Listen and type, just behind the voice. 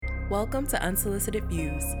Welcome to Unsolicited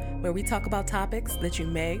Views, where we talk about topics that you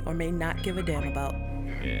may or may not give a damn about.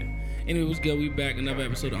 Yeah. Anyway, what's good? We back another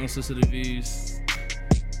episode of Unsolicited Views.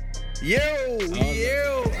 Yo!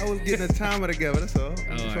 I was getting the timer together, that's all.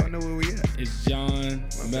 I'm just trying to know where we at. It's John,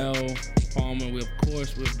 Mel, Palmer.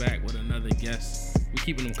 We're back with another guest. We're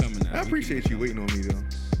keeping them coming now. I appreciate you waiting on me, though.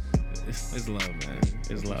 It's love, man.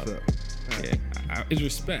 It's love. What's up? Yeah. It's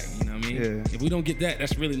respect, you know what I mean? Yeah. If we don't get that,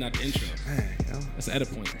 that's really not the intro. Man, yo. That's the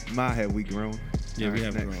edit point. Have we grown? Yeah, All we right,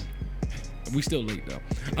 have next. grown. We still late,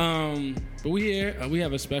 though. But we here. We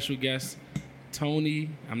have a special guest, Tony.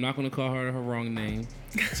 I'm not going to call her wrong name.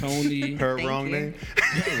 Tony. Her Thank wrong you. name?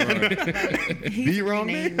 The wrong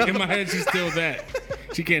name? In my head, she's still that.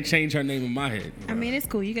 She can't change her name in my head. I mean, it's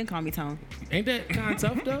cool. You can call me Tone. Ain't that kind of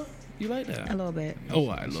tough, though? You like that? A little bit. Oh,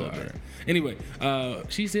 I love her. Anyway,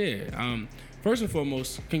 she's here. First and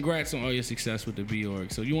foremost, congrats on all your success with the B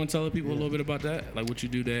Org. So you want to tell the people a little bit about that, like what you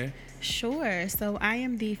do there? Sure. So I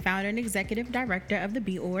am the founder and executive director of the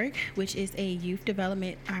B Org, which is a youth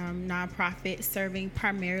development nonprofit serving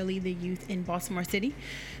primarily the youth in Baltimore City.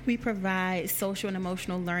 We provide social and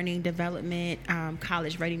emotional learning, development,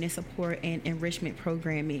 college readiness support, and enrichment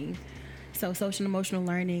programming. So social and emotional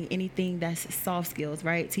learning, anything that's soft skills,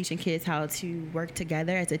 right? Teaching kids how to work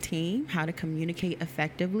together as a team, how to communicate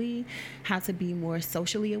effectively, how to be more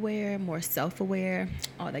socially aware, more self-aware,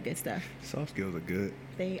 all that good stuff. Soft skills are good.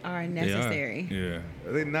 They are necessary. Yeah.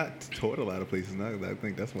 They're not taught a lot of places now. I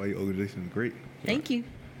think that's why your organization is great. Thank you.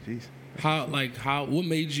 Jeez. What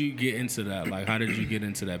made you get into that? Like, how did you get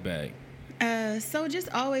into that bag? So just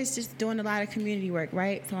always just doing a lot of community work,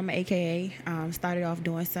 right? So I'm an AKA. Started off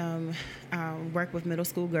doing some work with middle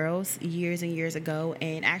school girls years and years ago,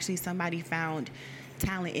 and actually somebody found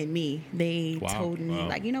talent in me. They told me,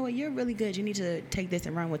 like, you know what, you're really good. You need to take this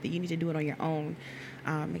and run with it. You need to do it on your own.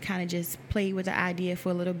 And kind of just played with the idea for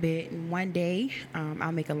a little bit. And one day,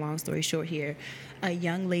 I'll make a long story short here, a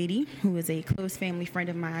young lady who is a close family friend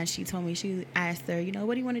of mine, she told me, she asked her, you know,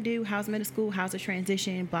 what do you want to do? How's middle school? How's the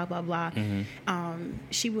transition? Blah, blah, blah.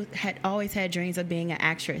 She had always had dreams of being an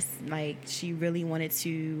actress. Like, she really wanted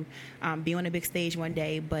to be on a big stage one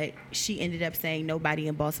day, but she ended up saying nobody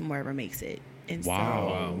in Baltimore ever makes it. And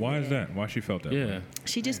Wow. Why is yeah. that? Why she felt that? Yeah. way?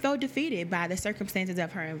 She just felt defeated by the circumstances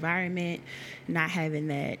of her environment, not having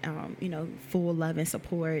that, full love and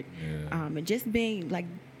support, Yeah. and just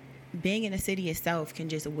being in the city itself can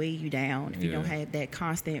just weigh you down if you don't have that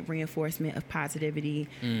constant reinforcement of positivity,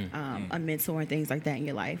 a mentor and things like that in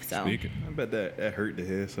your life. So Speaking. I bet that hurt to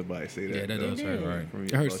hear somebody say that. Yeah, that though. does hurt. Right. From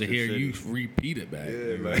It hurts about to your hear city. you repeat it back.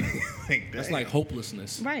 Yeah, like That's damn. like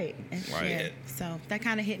hopelessness. right. And, Right. yeah, so that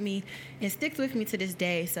kind of hit me and sticks with me to this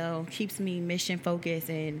day. So keeps me mission focused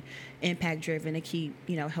and impact driven to keep,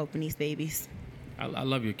 helping these babies. I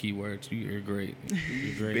love your keywords. You're great.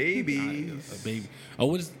 You're great. Babies. A baby.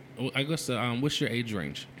 What's your age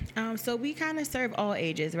range? So we kind of serve all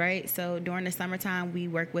ages, right? So during the summertime, we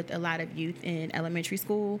work with a lot of youth in elementary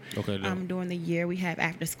school. Okay, dope. During the year, we have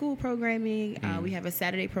after school programming. We have a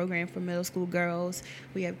Saturday program for middle school girls.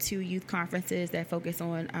 We have 2 youth conferences that focus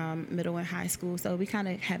on middle and high school. So we kind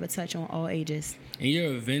of have a touch on all ages. And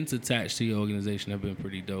your events attached to your organization have been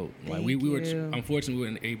pretty dope. Like we were, you. unfortunately,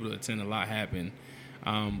 we weren't able to attend. A lot happened,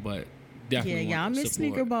 but definitely. Yeah, want y'all to missed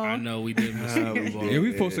support. Sneaker Ball. I know we did miss Sneaker Ball. Yeah,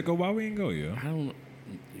 we supposed to go. Why we ain't go, yo? I don't.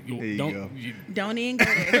 There you go. Don't even go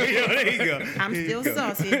there. There you go. I'm still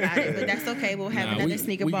saucy about it, but that's okay. We'll have another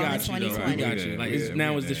Sneaker Ball in got you, though. 2020. We got you. Like it's, Yeah,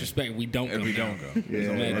 now we it's did. disrespect. We don't. If we go. don't go. Yeah,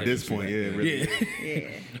 So mad at this point, yeah, really.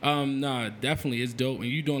 Yeah. Nah, definitely, it's dope, and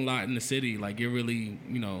you doing a lot in the city. Like you're really,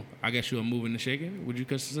 I guess you're moving and shaking. Would you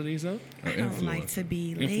consider yourself? I don't like to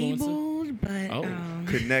be Influencer? labeled, but Oh.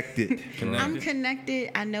 Connected. I'm connected.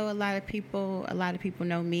 I know a lot of people. A lot of people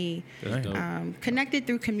know me. That's dope. Connected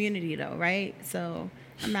through community, though, right? So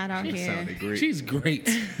I'm not out here. Sounded great. She's great.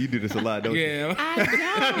 You do this a lot, don't you? Yeah. I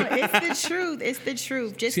know. It's the truth. It's the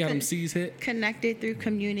truth. Just See how them C's hit? connected through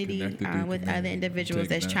community Connected through with community. other individuals Take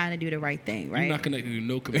that's that. trying to do the right thing, You're right? not connected to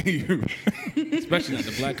no community, especially not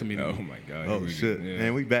the black community. Oh my God. Oh Here we shit, go. Yeah.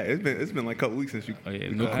 man, we back. It's been like a couple weeks since you. Oh, yeah,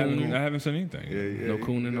 we no got- coon. I haven't seen anything. Yeah, yeah. No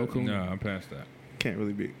cooning, no cooning. No, I'm past that. Can't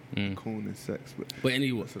really be Mm. coon and sex, but But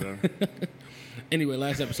anyway, that's what anyway,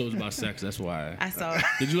 last episode was about sex. That's why. I saw.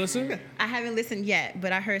 Did you listen? I haven't listened yet,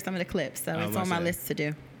 but I heard some of the clips, so I it's was on my about to list to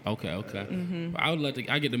do. Okay. I would like to.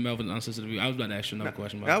 I get the Melvin unsolicited view. I was about to ask you another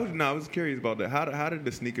question. About I was curious about that. How did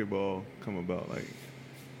the sneaker ball come about? Like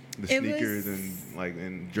the It sneakers was-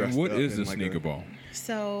 and dressed What up is in the like sneaker a, ball?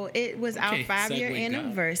 So it was our Okay, 5-year segue, God.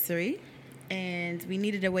 anniversary, and we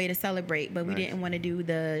needed a way to celebrate, but we Nice. didn't want to do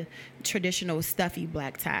the traditional stuffy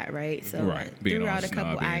black tie, right? So Right, I being threw all out a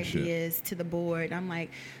couple snobby and shit. ideas to the board. I'm like,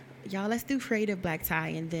 y'all, let's do creative black tie.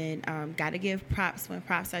 And then got to give props when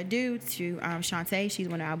props are due to Shantae. She's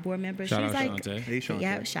one of our board members. Shout She's out like, Shantae. Hey, Shantae.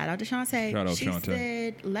 yeah, shout out to Shantae. Shout out she Shantae.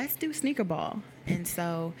 said, let's do sneaker ball. And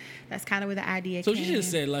so that's kind of where the idea So came. she just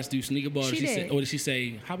said, let's do sneaker ball. She Said, did. or did she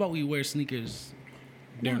say, how about we wear sneakers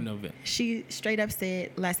during the event? She straight up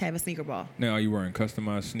said, let's have a sneaker ball. Now, are you wearing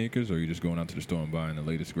customized sneakers, or are you just going out to the store and buying the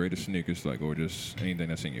latest, greatest sneakers, like, or just anything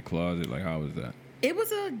that's in your closet? Like, how is that? It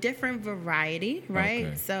was a different variety, right?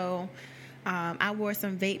 Okay. So I wore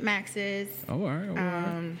some Vape Maxes. Oh, all right. All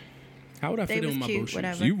right. How would I They fit in was with my cute, boat shoes?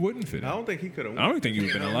 whatever. You wouldn't fit in. I don't think he could have. I don't think you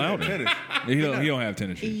would have been allowed in. Tennis. He don't have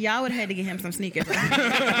tennis shoes. Y'all would have had to get him some sneakers.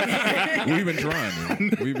 We've been trying.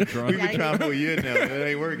 Man. We've been trying. We've been trying for a year now. It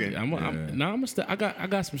ain't working. I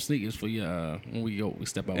got some sneakers for you when we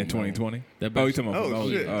step out In 2020? That Oh, you bitch- talking about? Oh,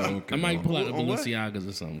 shit. Okay. I might pull out the On what? Balenciagas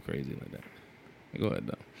or something crazy like that. Go ahead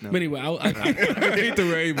though. No. But anyway, He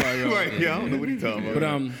threw everybody off. Right? Yeah, I don't know what he's talking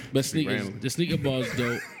about. but sneakers, random. the sneaker ball's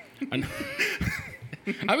dope.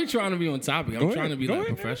 I be trying to be on topic. I'm Go trying ahead. to be Go like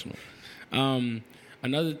ahead. professional.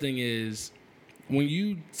 Another thing is when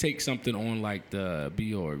you take something on like the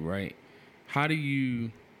B.Org, right? How do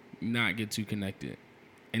you not get too connected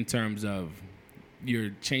in terms of you're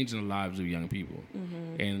changing the lives of young people?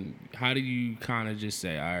 And how do you kind of just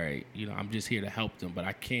say, all right, I'm just here to help them, but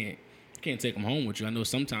I can't take them home with you. I know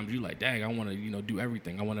sometimes you like, dang, I want to, do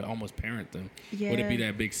everything. I want to almost parent them. Yeah. Would it be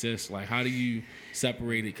that big sis? Like, how do you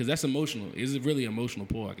separate it? Because that's emotional. Is it really emotional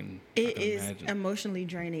pull? I can It imagine. emotionally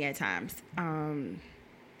draining at times.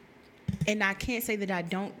 And I can't say that I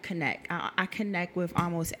don't connect. I connect with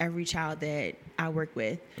almost every child that I work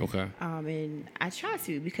with. Okay. And I try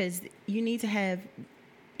to, because you need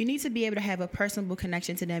to be able to have a personable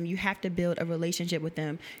connection to them. You have to build a relationship with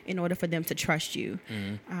them in order for them to trust you.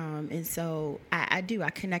 And so I do. I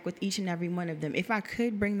connect with each and every one of them. If I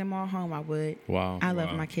could bring them all home, I would. Wow. I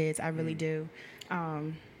love my kids. I really do.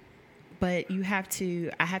 But I have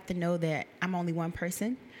to know that I'm only one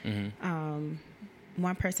person.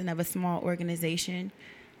 One person of a small organization.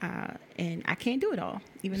 And I can't do it all,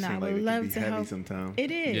 even though I Seem would like it love can be to heavy help. sometimes.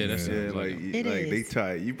 It is. Yeah, that's Yeah, sounds like, like It they is.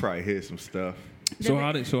 try. You probably hear some stuff. So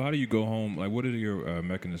how do you go home? Like, what are your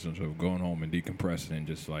mechanisms of going home and decompressing and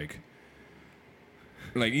just like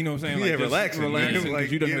you know what I'm saying? Like, Yeah, just relaxing, man. relaxing. 'Cause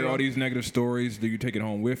Like, you done you hear know. all these negative stories. Do you take it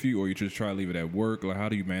home with you, or you just try to leave it at work? Like, how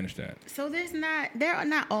do you manage that? So they're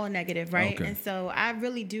not all negative, right? Okay. And so I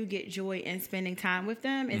really do get joy in spending time with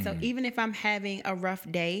them. And so even if I'm having a rough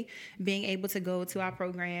day, being able to go to our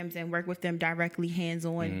programs and work with them directly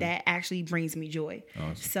hands-on, that actually brings me joy.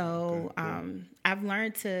 Awesome. So I've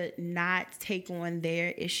learned to not take on their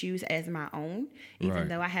issues as my own, even Right.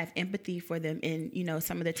 though I have empathy for them in,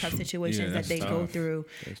 some of the tough situations Yeah, that that's they go tough. through.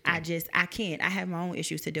 I can't. I have my own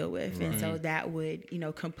issues to deal with. And so that would,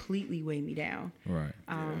 completely weigh me down. Right.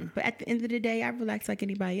 But at the end of the day, I relax like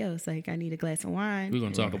anybody else. Like, I need a glass of wine. We're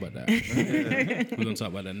going to talk about that. We're going to talk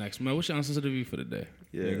about that next. Man, what's your answer to the review for the day?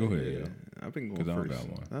 Yeah, go ahead, yo. I've been going 'Cause I don't first. got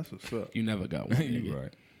one. That's what's up. You never got one. You nigga.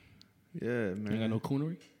 right. Yeah, You man. ain't got no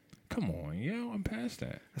coonery? Come on, yo, I'm past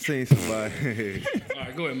that. I seen somebody. All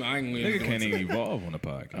right, go ahead, man. I ain't Nigga gonna can't even evolve on the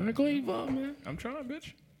All podcast. right, go ahead, evolve, man. I'm trying,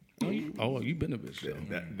 bitch. You been a bitch,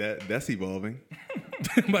 though. that's evolving.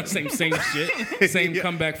 But same shit. Same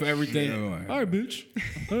comeback for everything. Yeah. All right, bitch.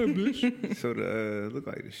 All right, bitch. So the look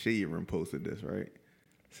like the Shade Room posted this, right? It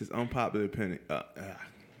says unpopular opinion.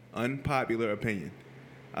 Unpopular opinion.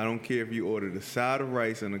 I don't care if you ordered a side of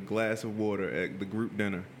rice and a glass of water at the group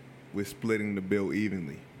dinner. We're splitting the bill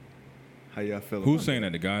evenly. How y'all feel? Who's about saying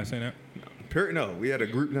that? The guy saying that? that? No, we had a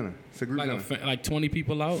group dinner. It's a group dinner. Like 20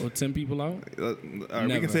 people out or 10 people out? All right, we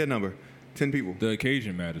Never. can say a number. 10 people. The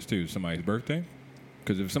occasion matters too. Somebody's birthday.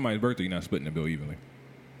 Because if somebody's birthday, you're not splitting the bill evenly.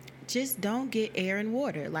 Just don't get air and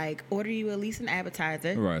water. Like, order you at least an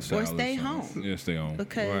appetizer, Right. or salad, stay something. home. Yeah, stay home.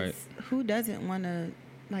 Because Right. who doesn't want to?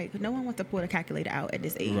 Like, no one wants to pull a calculator out at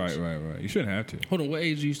this age. Right. You shouldn't have to. Hold on, what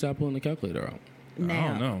age do you start pulling the calculator out? Now, I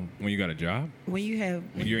don't know. When you got a job? when you have,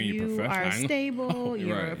 when You're in your you profession. are I know. stable,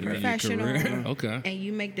 you're Right, a you're in your professional, career. Okay. and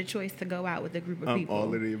you make the choice to go out with a group of I'm people.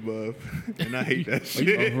 all of the above. And I hate that Oh,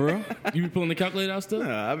 shit. for real? You be pulling the calculator out still?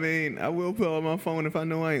 Nah, I mean, I will pull out my phone if I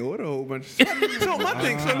know I ain't order a whole bunch of stuff. So this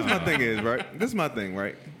my thing is, right? This is my thing,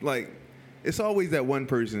 right? Like, it's always that one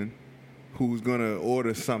person who's gonna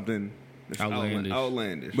order something that's Outlandish.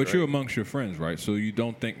 outlandish. But right? you're amongst your friends, right? So you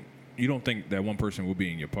don't think that one person will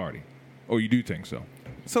be in your party, or you do think so?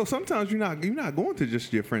 So sometimes you're not going to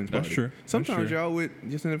just your friends' That's party. true. That's Sometimes true. y'all with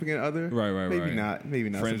your significant other. Right, Maybe right. not. Maybe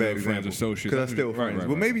not. Friends It's a bad of friends, example. associates. Because I'm still Right, friends. right,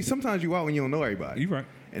 But right. maybe sometimes you out when you don't know everybody. You right.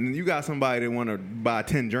 And then you got somebody that want to buy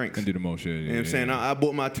 10 drinks. And do the most shit. You know what I'm saying? I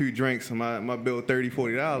bought my 2 drinks, my bill $30,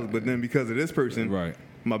 $40, but then because of this person, Right.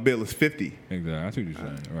 My bill is $50. Exactly. That's what you're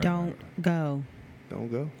saying. Right, Don't go. Don't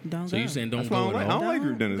go. Don't So go. you saying don't That's why I go don't at like, I all? don't like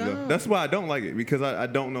group dinners though. go. That's why I don't like it because I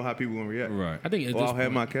don't know how people gonna react. Right. I think at Or this I'll have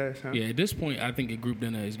point, my cash. Huh? yeah, at this point, I think a group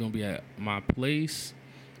dinner is gonna be at my place,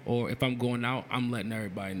 or if I'm going out, I'm letting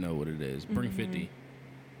everybody know what it is. Bring 50.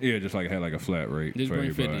 Yeah, just like had like a flat rate. Just for bring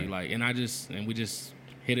everybody. 50. Like, and we just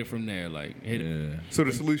hit it from there. Like, hit it. Yeah. So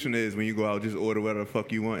the solution is when you go out, just order whatever the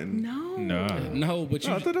fuck you want. And, No. Nah. No, but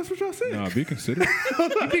you I thought that's what y'all said. Nah, be considerate.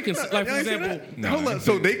 like for Y'all ain't say example, that? Nah, Hold I up.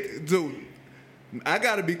 So I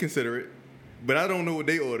gotta be considerate, but I don't know what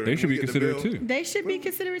they order. They should be considerate too. They should be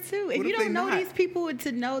considerate too. If what you if they don't know not? these people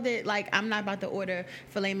to know that, like, I'm not about to order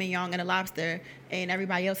filet mignon and a lobster, and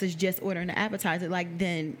everybody else is just ordering the appetizer, like,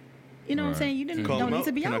 then, you know what I'm Right. saying? You Call don't them need out.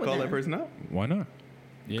 to be Can out I with call them. that person out? Why not?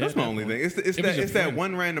 yeah, That's my that only one. thing. It's If it's your that friend.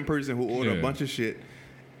 one random person who order Yeah. a bunch of shit,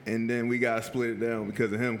 and then we gotta split it down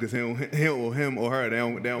because of him. Because him or her, they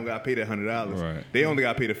don't gotta pay that $100. Right. They only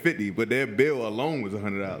gotta pay the $50, but their bill alone was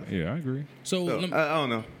 $100. Yeah, I agree. So So, let me- I don't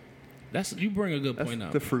know. that's you bring a good That's point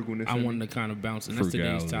up. the frugalness I in wanted to kind of bounce, and that's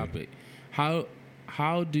today's Frugality. topic.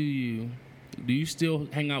 How do you still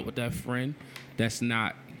hang out with that friend that's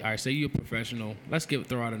not? All right, say you're a professional. Let's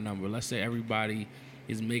throw out a number. Let's say everybody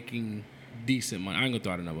is making decent money. I ain't gonna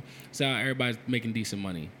throw out a number. So everybody's making decent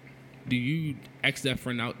money. Do you X that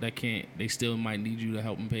friend out that can't? They still might need you to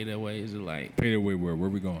help them pay their way. Is it like Pay their way where? Where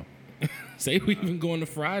we going? say we even going to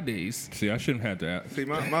Fridays? See, I shouldn't have to ask. See,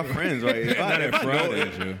 my friends, right? If Not at know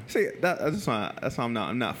Fridays, it- yeah. See, that's why I'm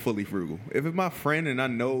not fully frugal. If it's my friend and I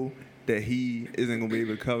know that he isn't gonna be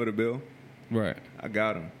able to cover the bill, Right. I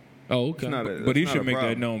got him. Oh, okay. It's not a, But he it's should not a make that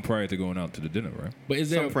problem. known prior to going out to the dinner, right? But is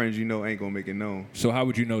there? Some friends you know ain't gonna make it known So how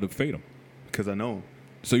would you know to fade them? because I know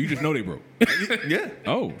So you just know they broke. him. Yeah,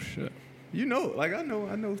 Oh shit. you know, like I know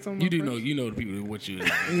some. Of my You do friends. know. You know the people that what you. Yeah,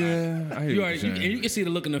 I hear You you. already, and you can see the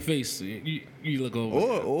look in the face. You look over.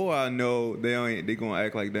 Or I know they gonna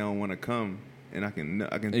act like they don't want to come, and I can You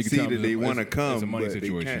can see tell that them they it's- want to it's come, a money but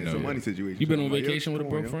situation, they can't. It's though. a money situation. You been So on I'm like, vacation yo, with a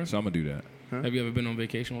come on, broke yo. friend? So I'm gonna do that. Have you ever been on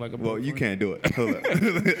vacation with like a broke Well, you friend? can't do it. Hold up.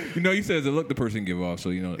 You know, you said it's a look the person give off, so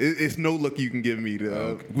you know. It's no look you can give me.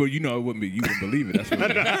 Well, you know, it wouldn't be. You wouldn't believe it. That's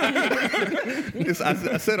what.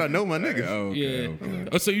 I said I know my nigga. Okay, Yeah. okay.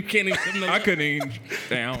 Oh, so you can't even. I couldn't even.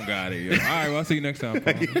 Damn, I don't got it. Yo. All right, well, I'll see you next time.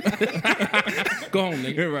 Paul. Go home,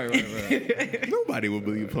 nigga. right. Nobody would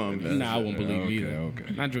believe Plum. Nah, I won't believe you either.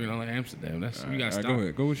 Okay. Not drinking all that Amsterdam. That's you got to All right, stop. go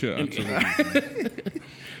ahead. Go with your.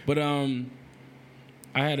 But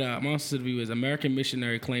I had a monster interview. Is American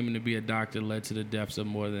missionary claiming to be a doctor led to the deaths of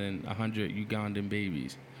more than 100 Ugandan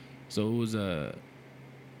babies. So it was a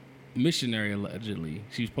missionary allegedly.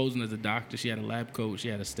 She was posing as a doctor. She had a lab coat. She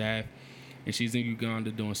had a staff, and she's in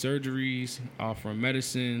Uganda doing surgeries, offering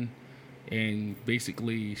medicine, and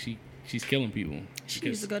basically she's killing people. She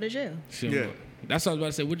needs to go to jail. Yeah. That's what I was about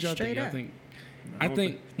to say. What y'all Straight think? up. I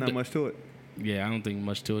think not much to it. yeah, I don't think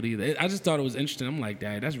much to it either. I just thought it was interesting. I'm like,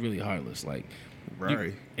 Dad, that's really heartless. Like,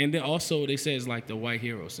 Right. and then also they say it's like the white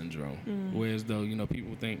hero syndrome, whereas though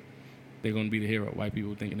people think they're gonna be the hero. White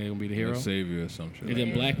people thinking they're gonna be the hero, Savior or some shit. and then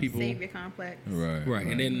Yeah, black people, Savior complex. Right.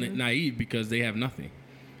 and then naive because they have nothing.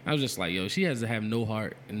 I was just like, yo, she has to have no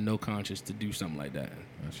heart and no conscience to do something like that.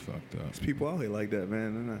 That's fucked up. There's people out here like that, man.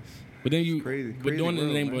 And that's But then you, crazy- but crazy doing it in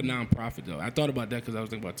the world, name of a man. nonprofit though. I thought about that because I was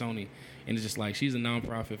thinking about Tony, and it's just like she's a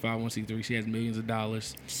nonprofit 501c3. She has millions of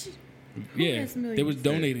dollars. Yeah, has they millions? was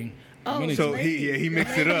donating. Oh, money so to- he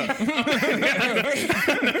mixed it up.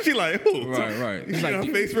 She like, who? Right. He's like, her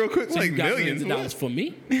face real quick. So Like you got millions. of dollars for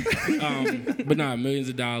me, but nah, millions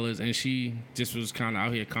of dollars, and she just was kind of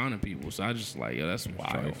out here conning people. So I just like, yo, that's wild.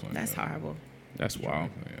 Trifling, That's yeah. horrible. That's wild.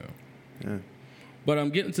 Yeah. Yeah. But I'm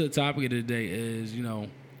getting to the topic of the day is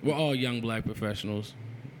we're all young black professionals,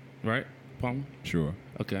 right, Palmer? Sure.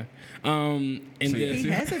 Okay. And See, then He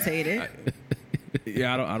hesitated.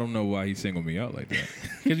 Yeah, I don't know why he singled me out like that.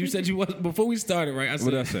 because you said you was before we started, right? I said,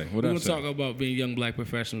 What'd I say? What'd we I were say? talking about being young black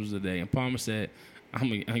professionals today, and Palmer said,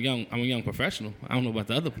 I'm a young professional. I don't know about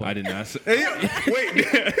the other part. I did not say. Hey,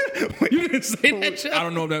 wait. You didn't say that, Joe. I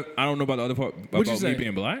don't know about the other part What'd you about me say?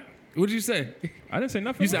 being black. What did you say? I didn't say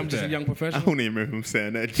nothing. You said like I'm just a that. young I professional. don't even remember him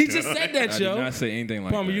saying that. He just said that, I Joe. did not say anything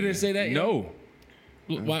like Palmer, that. you didn't say that, yo?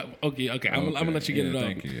 No, Why? Okay. I'm gonna let you get Yeah, it up.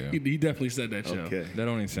 thank you, yeah. He definitely said that, Joe. Okay. that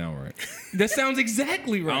don't even sound right. That sounds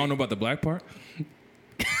exactly right. I don't know about the black part.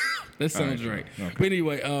 That sounds All right, right. Joe. Okay. But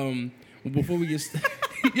anyway, before we get,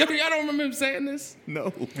 y'all don't remember him saying this?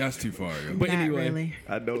 No, That's too far. Yo. But Not anyway, really.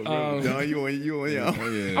 I don't know. John, you on Oh,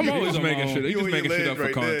 y'all. yeah. I'm You always just on my making own. shit. You You just on making your shit up ledge for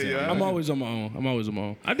right there, content. yeah. I'm always on my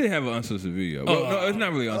own. I did have an unsolicited video. Well, no, it's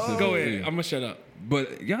not really unsolicited. Go ahead. video. I'm gonna shut up.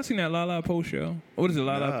 But y'all seen that Lala post show? What is it,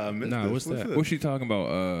 Lala? Nah, I missed Nah, this. what's that? this? What's she talking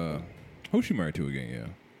about? Who's she married to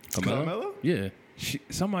again? Yeah. Carmelo? Yeah.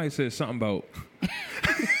 Somebody said something about.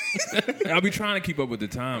 I'll be trying to keep up with the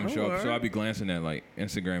time, so I'll be glancing at like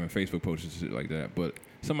Instagram and Facebook posts and shit like that. But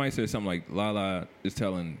somebody said something like Lala is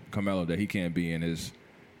telling Carmelo that he can't be in his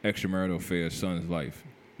extramarital affair's son's life.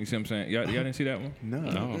 You see what I'm saying? Y'all didn't see that one?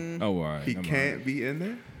 No. Oh, all right. He never can't mind. be in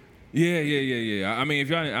there? Yeah. I mean, if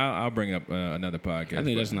y'all, I'll bring it up another podcast. I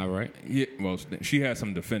think but- that's not right. Yeah, well, she had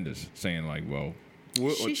some defenders saying like, well,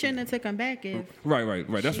 She shouldn't have took him back if right.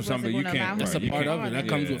 That's She what something you wasn't gonna can't. allow That's right, a you part can't- of it. That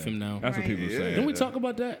comes with him now. That's what Right. people Yeah. say. Didn't we talk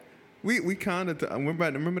about that? We kind of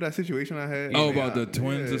remember that situation I had. Oh, about the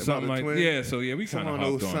twins Yeah, or something about like the twins. yeah. So yeah, we Some kind of of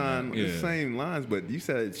hopped those on that. the Yeah, same lines, but you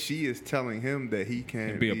said she is telling him that he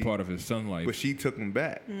can't and be a part of his son's life. But she took him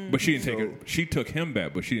back. But she didn't take So- it. She took him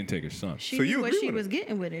back, but she didn't take his son. she So knew you what agree she with was it?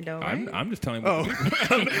 getting with it, though, right? I'm just telling. Oh,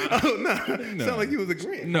 No. sound like he was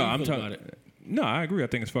agreeing. No, How you I'm feel telling. about it? No, I agree. I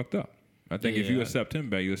think it's fucked up. I think if you Yeah. accept him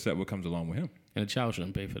back, you accept what comes along with him. And the child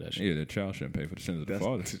shouldn't pay for that shit. Yeah, the child shouldn't pay for the sins of the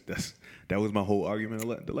father. That was my whole argument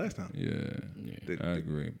the last time. Yeah, I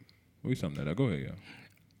agree. We sum that up. Go ahead,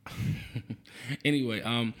 yo. Anyway,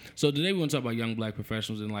 so today we want to talk about young black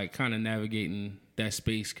professionals and like kind of navigating that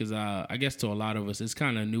space because I guess to a lot of us it's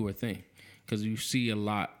kind of a newer thing because you see a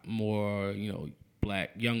lot more young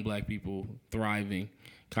black people thriving,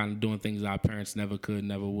 kind of doing things our parents never could,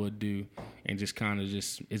 never would do, and just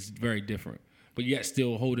it's very different. But yet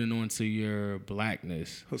still holding on to your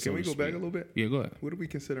blackness. So can we go back a little bit? Yeah, go ahead. What are we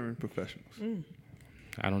considering professionals?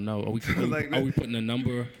 I don't know. Are we putting a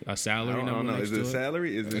number, a I salary don't number know. next Is it to it?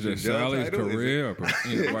 salary? Is Is it it salary, job title? Is it- career? Or,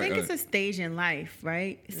 yeah, I right, think it's a stage in life,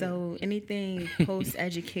 right? So anything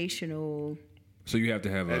post-educational. so you have to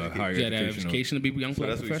have a Education. higher Yeah, that educational. education to be young So black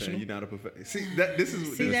that's what you're professional. saying. You're not a professional. See, this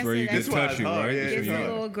is See, that's where you it. get That's why it's touchy, hard. right? Yeah, That's Gets where a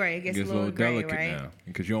you- little gray. It Gets gets a little gray, delicate right? now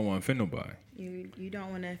because you don't want to offend nobody. You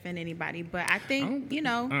don't want to offend anybody, but I think I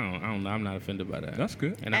don't know. I'm not offended by that. That's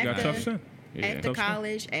good. And And I got After- tough sin. Yeah. after Tough stuff.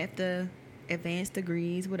 college, after advanced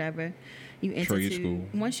degrees, whatever, you enter Trade to, school.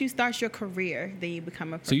 Once you start your career, then you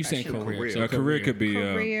become a So you professional. saying career? Career. So A career could be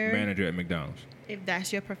Career. a manager at McDonald's. If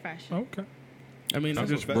that's your profession. Okay. I mean, I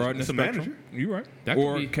that's just professional. broaden the It's a spectrum. manager. You right. That could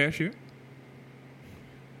Or be- cashier.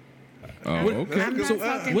 Oh, What- okay. I'm not So,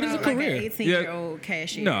 talking what is about a like career? an 18-year-old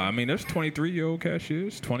cashier. No, I mean, there's 23-year-old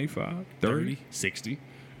cashiers, 25, 30. 60.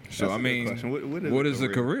 So, That's I a good mean, question. what is a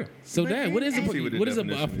career? So, But Dad, what is then- a, See what the what is a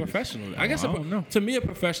definition is. professional? I guess I don't know. to me, a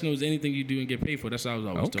professional is anything you do and get paid for. That's what I was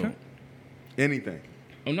always Okay. told. Anything.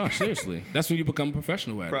 Oh no, seriously. That's when you become a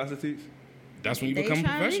professional at it. Prostitutes. That's when you They become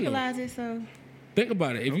trying to professional. legalize it, so Think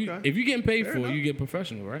about it. Okay. If you're getting paid Fair for it, enough. you get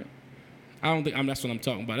professional, right? I don't think that's what I'm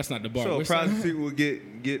talking about. That's not the bar. So We're a saying- prostitute will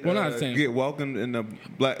get Well, not saying- get welcomed in a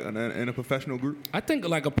in a professional group. I think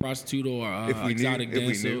like a prostitute or If we exotic knew, if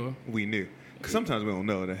we dancer. knew, we knew. 'Cause sometimes we don't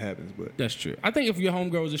know that happens, but That's true. I think if your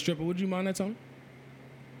homegirl was a stripper, would you mind that, Tony?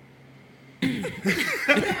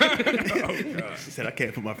 she said I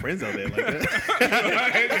can't put my friends out there like that.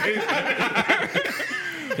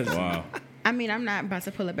 Wow. I mean, I'm not about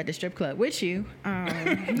to pull up at the strip club with you.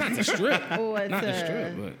 Not to strip. Or Not to to-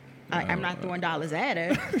 strip, but I'm not throwing dollars at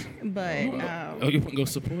her, but oh, you wouldn't go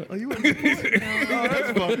support? Oh, you wouldn't support it? Oh,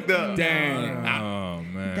 that's fucked up. Dang. Oh,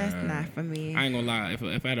 man. that's not for me. I ain't gonna lie. If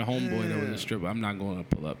I had a homeboy that was a stripper, I'm not gonna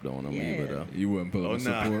pull up on him Yeah. either. Though. You wouldn't pull up Oh, and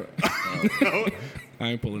nah. support? I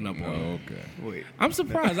ain't pulling up on him. Oh, okay. Wait. I'm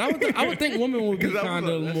surprised. I would think women would be 'Cause kind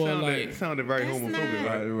of that more sounded, like. sounded very That's homophobic,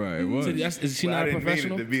 not- right? Right. It was. So is she Well, not I a didn't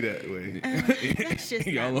professional? mean it to be that way. That's just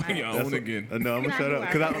Y'all not on my- your That's own what- again. No, I'm gonna Not shut who up I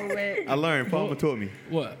because roll with. I learned. Palmer taught me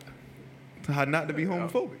What? how not to be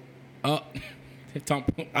homophobic. I'm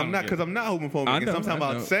not because I'm not homophobic. I And know, sometimes I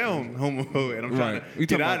I'll know. sound homophobic, and I'm trying Right. to You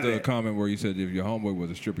get talking out about of the that. comment where you said if your homeboy was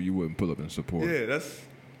a stripper, you wouldn't pull up and support. Yeah, that's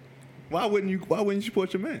why wouldn't you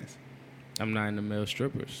support your mans? I'm not into male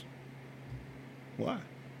strippers. Why?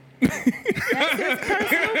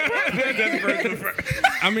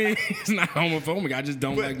 I mean, it's not homophobic. I just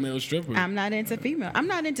don't like male strippers. I'm not into female. I'm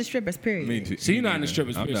not into strippers, period. Me too. So you're not into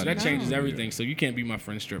strippers, I'm so not that into changes strippers. everything. So you can't be my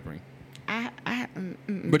friend stripping.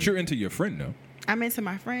 But you're into your friend, though. I'm into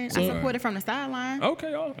my friend. So- I support it from the sideline.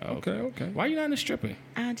 Okay. Okay. Why you not into stripping?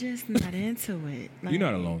 I just not into it. Like, You're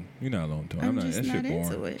not alone. You're not alone, Tony. I'm not. just That not shit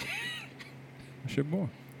into boring. it. That shit boring.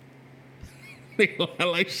 I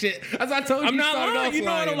like shit. As I told you, I'm not started lying. off You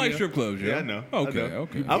know I don't lying, like yo. strip clubs, Yeah, yeah. I know. Okay. I know.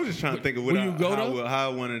 Okay. I was just trying to think of what Will you go, though? how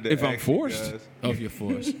I wanted to. If I'm ask you forced? guys. Oh, if you're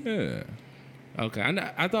forced. Yeah. Okay,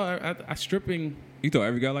 I thought I stripping. You thought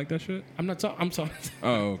every guy like that shit? I'm not talking. I'm talking.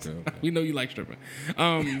 Oh, okay. We know you like stripping.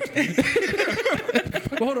 But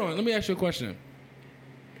hold on. Let me ask you a question.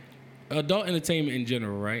 Adult entertainment in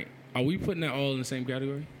general, right? Are we putting that all in the same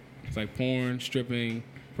category? It's like porn, stripping,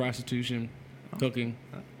 prostitution, hooking.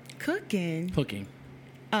 Cooking. Hooking,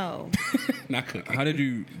 Oh, not cooking. How did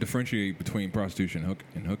you differentiate between prostitution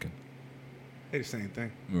and hooking? They the same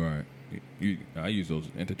thing. Right. I use those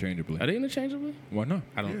interchangeably. Are they interchangeable? Why not?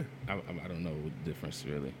 I don't. I don't know the difference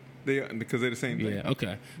really. Because they're the same thing. Yeah.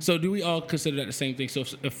 Okay. So do we all consider that the same thing? So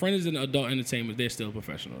if a friend is in adult entertainment, they're still a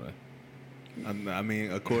professional, then? I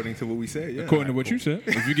mean, according to what we said, yeah. According to what you said,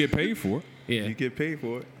 if you get paid for it. Yeah. You get paid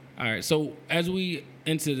for it. All right. So as we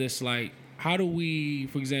enter this, like, how do we,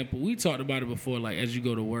 for example, we talked about it before, like, as you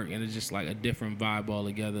go to work and it's just like a different vibe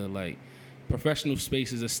altogether. Like, professional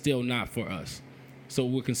spaces are still not for us. So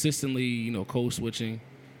we're consistently, code switching,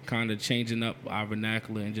 kind of changing up our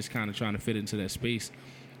vernacular and just kind of trying to fit into that space.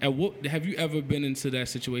 And what have you ever been into that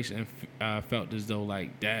situation and felt as though,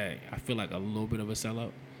 like, dang, I feel like a little bit of a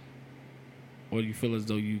sellout? Or do you feel as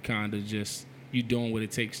though you kind of just, you doing what it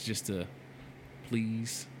takes just to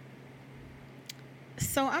please?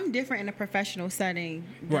 so I'm different in a professional setting.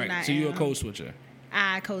 Than Right. I So you're a am. code switcher.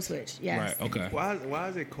 I code switch. Yes. Right. Okay. Why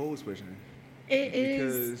is it code switching? It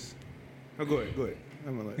is. Go ahead.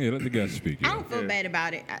 I'm gonna let Yeah, let the guys speak. I Yeah. don't feel Yeah. bad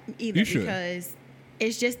about it either You should. because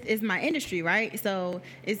it's my industry, right? So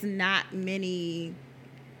it's not many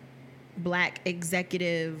black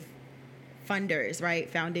executive funders, right?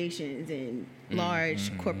 Foundations and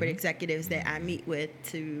large corporate executives that I meet with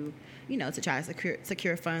to, to try to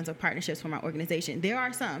secure funds or partnerships for my organization. There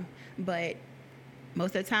are some, but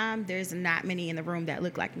most of the time there's not many in the room that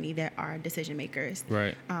look like me that are decision makers.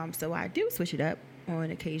 Right. So I do switch it up on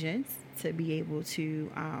occasions to be able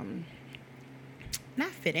to not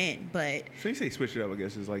fit in, but So you say switch it up, I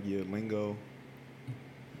guess, is like your lingo.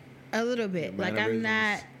 a little bit. Your Like I'm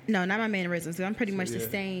mannerisms. not my mannerisms. I'm pretty much the yeah.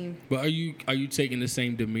 same. But are you taking the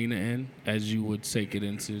same demeanor in as you would take it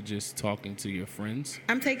into just talking to your friends?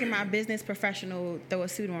 I'm taking my business professional, throw a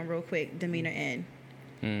suit on real quick, demeanor in.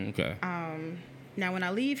 Okay. Now when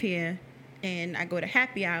I leave here and I go to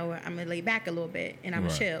happy hour, I'm gonna lay back a little bit and I'm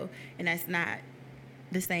gonna Right. chill. And that's not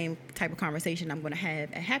the same type of conversation I'm gonna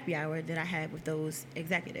have at happy hour that I have with those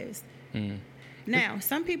executives. Now,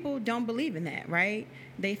 some people don't believe in that, right?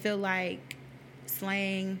 They feel like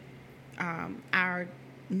slang, our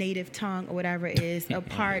native tongue or whatever is a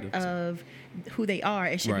part native tongue. of who they are.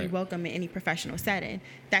 It should be Right. welcome in any professional setting.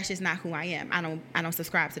 That's just not who I am. I don't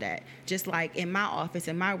subscribe to that. Just like in my office,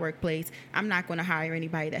 in my workplace, I'm not going to hire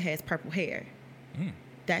anybody that has purple hair.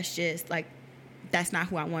 That's just like, that's not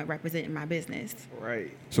who I want representing my business.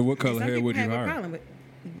 Right. So what color Some hair people would you have a hire? problem with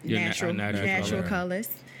Your natural natural color. colors.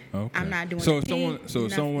 Okay. I'm not doing So the if someone, pink, so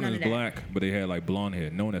if someone none is of that. black, but they had like blonde hair,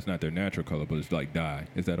 knowing that's not their natural color, but it's like dye,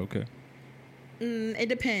 is that okay? It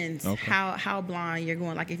depends Okay. how blonde you're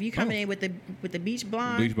going. Like if you coming in with the beach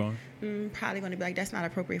blonde, Bleach blonde. probably going to be like that's not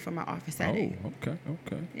appropriate for my office Oh, setting. okay.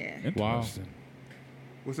 Yeah. Wow. Interesting.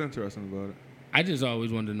 What's interesting about it? I just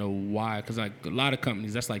always wanted to know why, because like a lot of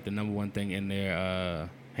companies, that's like the number one thing in their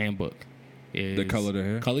handbook. Is The color of their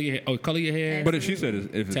hair? Color your hair. Oh, color your hair. But if she said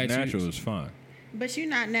if it's Tattoos. natural, it's fine. But you're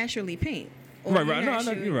not naturally pink. Or Right, you're right. No,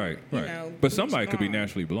 naturally, you're right, you right. know, But bleach somebody could be blonde.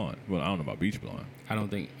 naturally blonde. Well, I don't know about beach blonde. I don't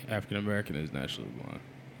think African American is naturally blonde,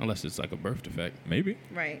 unless it's like a birth defect. Maybe.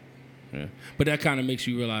 Right. Yeah. But that kind of makes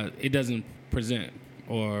you realize it doesn't present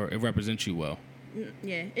or it represents you well.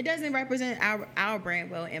 Yeah. It doesn't represent our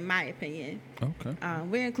brand well, in my opinion. Okay.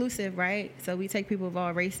 We're inclusive, right? So we take people of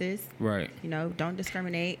all races. Right. Don't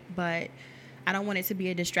discriminate, but I don't want it to be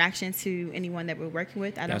a distraction to anyone that we're working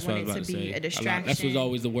with. I don't That's what I want was it about to to be say. a lot- distraction. That's what's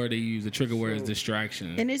always the word they use. The trigger word is So-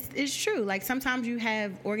 distraction. And it's true. Like sometimes you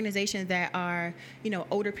have organizations that are,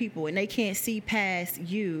 older people and they can't see past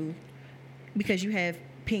you because you have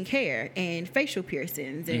pink hair and facial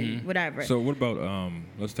piercings and whatever. So what about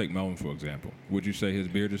let's take Melvin for example. Would you say his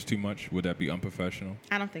beard is too much? Would that be unprofessional?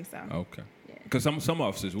 I don't think so. Okay. Yeah. Because some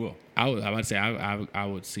offices will. I would say I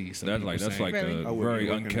would see some That's people like saying- Really? a I wouldn't very be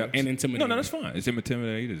working unkept there. And intimidating. No, that's fine. It's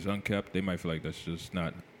intimidating. It's unkept. They might feel like that's just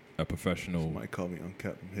not a professional. Somebody call me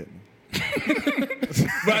unkept and hit me.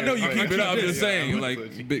 But I know you keep it up. I'm just Yeah, saying, I'm like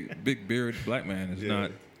switching. big bearded black man is Yeah.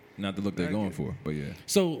 not the look they're I going get it. for. But yeah.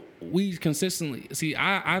 So we consistently see.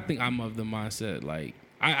 I think I'm of the mindset. Like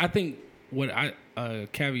I think what I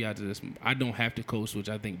caveat to this, I don't have to code switch.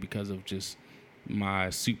 I think because of just my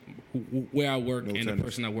where I work No and tennis. the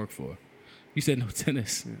person I work for. You said no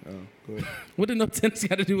tennis. Oh, go ahead. What did no tennis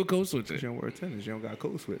got to do with code You switching? don't wear tennis. You don't got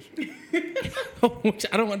code switch. Which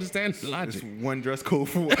I don't understand the It's logic. one dress code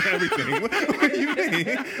for everything. What do you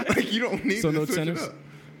mean? Like you don't need So to no switch tennis. it up.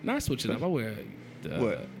 No, I switch it up. I wear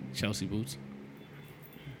What? Chelsea boots.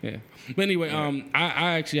 Yeah. But anyway,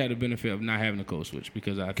 I actually had the benefit of not having a code switch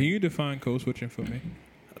because I Can you define code switching for me?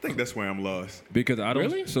 I think that's where I'm lost. Because I don't.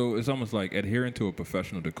 Really? So it's almost like adhering to a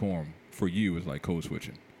professional decorum for you is like code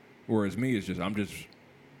switching. Whereas me, I'm just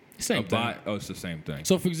Same thing. Oh, it's the same thing.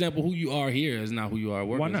 So, for example, who you are here is not who you are at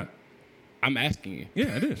work. Why is not? it? I'm asking you.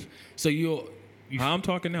 Yeah, it is. So you How I'm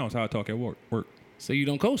talking now is how I talk at work. so you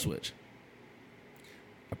don't code switch.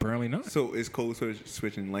 Apparently not. So is code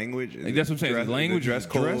switching language? Is That's what I'm saying. dress- Language, dress is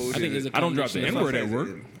code. dress. I think it's a I don't drop the combination. N-word at That's what work.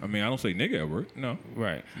 I'm saying. I mean, I don't say nigga at work. No.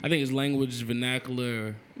 Right. I think it's language,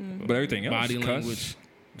 vernacular, But everything else, body cuss, language,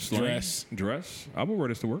 slang, dress. I would wear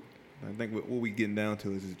this to work. I think what we getting down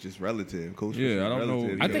to is just relative. Code Yeah, switching is I don't know.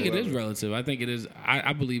 relative. I think it is Whatever. relative. I think it is.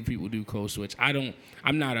 I believe people do code switch. I'm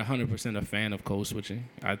not 100% a fan of code switching.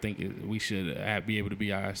 I think we should be able to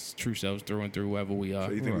be our true selves through and through wherever we are.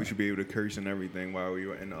 So you think we Right. should be able to curse and everything while we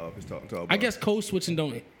were in the office talking to our boss? I guess code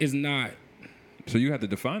switching is not. So you have to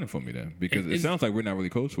define it for me then, because it It's- sounds like we're not really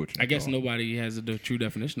code switching. I guess at all. nobody has the true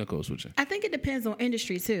definition of code switching. I think it depends on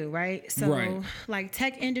industry too, right? So, Right. like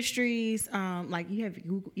tech industries, like you have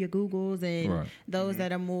your Googles and Right. those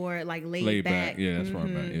that are more like laid, Laid back. back. Yeah, that's what I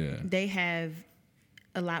meant, yeah. They have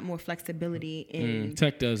a lot more flexibility in.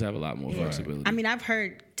 Tech does have a lot more flexibility. I mean, I've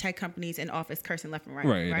heard tech companies in office cursing left and right.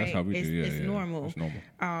 Right, Right, that's how we it's, do. Yeah, it's yeah, normal. It's normal.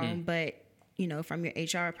 But from your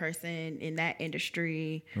HR person in that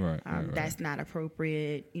industry, Right, right. that's not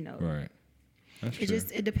appropriate. Right. That's true.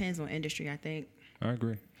 It depends on industry, I think. I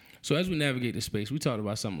agree. So as we navigate the space, we talked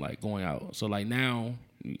about something like going out. So like now,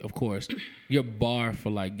 of course, your bar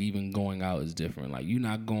for like even going out is different. Like you're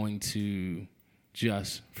not going to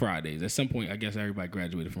just Fridays. At some point, I guess everybody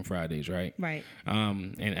graduated from Fridays, right? Right.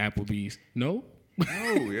 And Applebee's. No?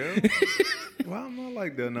 Oh yeah. Well, I'm not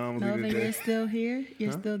like that. No, I'm gonna Melvin, leave you're it still here.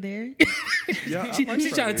 You're still there. there. Yeah, I like She's trying to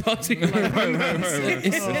Fridays. talk to you. Like,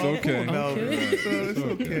 It's okay. It's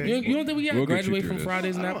okay. you don't think we got to We'll get you graduate through from this.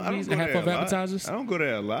 Fridays and I don't Applebee's go and half there off a lot. appetizers? I don't go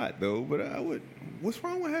there a lot though, but I would. What's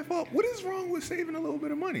wrong with half off? What is wrong with saving a little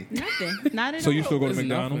bit of money? Nothing. Not at So all. you still go to It's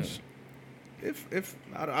McDonald's? If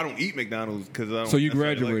I don't eat McDonald's because I don't. So you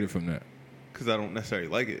necessarily graduated from that? because I don't necessarily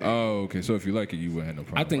like it. Oh, okay. So if you like it, you wouldn't have no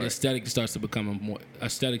problem. I think right? aesthetic starts to become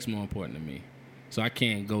aesthetic's more important to me. So I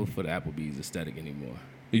can't go for the Applebee's aesthetic anymore.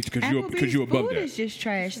 Because Applebee's you above food that. is just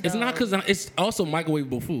trash. It's not though. because it's also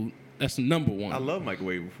microwavable food. That's number one. I love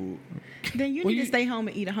microwave food. Then you Well, need you- to stay home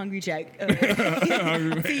and eat a Hungry Jack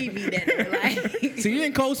TV dinner. Like, See, you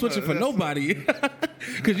ain't code switching for nobody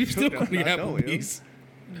because you still gonna need I don't, yo. Applebee's.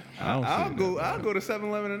 I don't see I'll that. go. I'll go to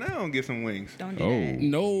 7-Eleven now and get some wings. don't do Oh. that.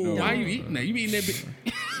 No, No. why are you eating that? You eating that?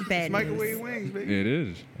 Bad It's microwave news. wings, baby. It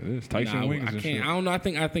is. It is. Tyson Nah, wings I and can't. shit. I don't know. I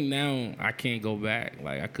think now I can't go back.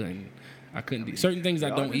 Like I couldn't do certain things I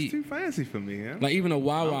Y'all don't just eat. too fancy for me, yeah. Like even a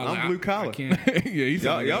Wawa. I'm like, blue I collar. can't. Yeah, he's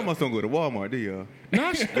Y'all must don't go to Walmart, do y'all?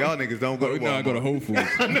 Nah, Y'all niggas don't go to Walmart. No, I go to Whole Foods.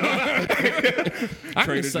 I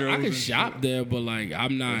Trader can Joe's and shop there, but like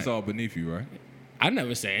I'm not. It's all beneath you, right? I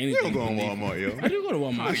never say You anything. don't go on beneath- Walmart, yo. I do go to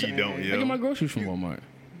Walmart. No, you don't, I yo. get my groceries from Walmart.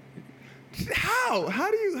 How? How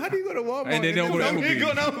do you go to Walmart And they don't go to Applebee's? You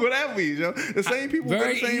go down with Applebee's, yo. The same people go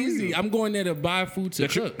Very to the same easy. reason. I'm going there to buy food to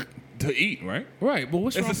That you- cook. To eat, right? Right, but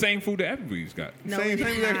what's It's wrong? the same food that Applebee's got. No, Same it's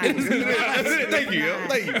exact not. thing. That's it. Thank you, yo.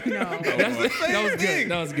 Thank you. No. That was Same good. thing.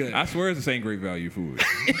 That was good. I swear it's the same great value food.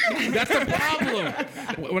 That's the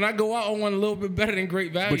problem. When I go out, I want a little bit better than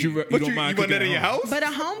great value. But you But don't you mind want that cooking in your at home. house? But a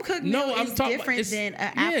home cooked No, meal I'm is talking- different it's- than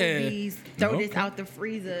an yeah. Applebee's. Throw this Okay. out the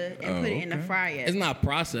freezer and Oh, put it in the okay. fryer. it's not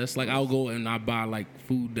processed. Like I'll go and I buy like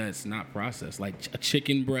food that's not processed, like a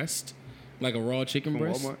chicken breast, like a raw chicken From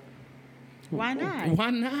breast. Walmart? Why not? Why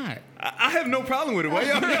not? I have no problem with it. Why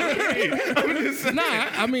y'all? I'm just saying. Nah,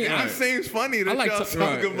 I mean, It just seems funny that I like y'all to-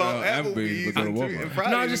 talk right, about Applebee's, Applebee's but go to and Walmart.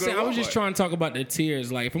 Fridays. No, I'm and just go saying. to I was just Walmart. trying to talk about the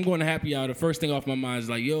tiers. Like, if I'm going to happy hour, the first thing off my mind is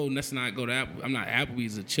like, yo, let's not go to Apple. I'm not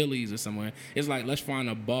Applebee's or Chili's or somewhere. It's like let's find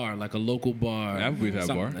a bar, like a local bar. Applebee's have a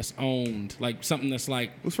something bar. that's owned, like something that's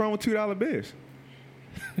like. What's wrong with $2 beers?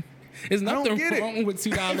 There's don't nothing get it. wrong with $2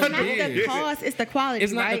 It's not the beers. cost, it's the quality,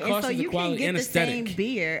 It's not the right? cost, and so it's the you quality can and get the same aesthetic.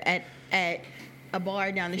 beer at a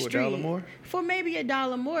bar down the For street $1 more? for maybe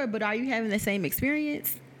 $1 more, but are you having the same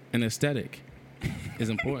experience? And aesthetic is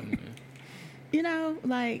important. man. You know,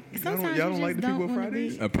 like sometimes y'all you don't just like the don't people at want to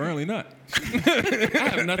Fridays? be. Apparently not. I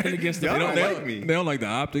have nothing against the Y'all people. don't like me. They don't like the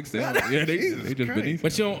optics. They Jesus just Christ. beneath.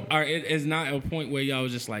 But you don't. All right, it's not a point where y'all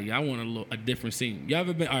was just like, y'all want a different scene. You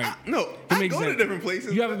ever been? All right. No, Let I me go to examine. different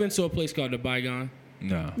places. You ever been to a place called the Bygone?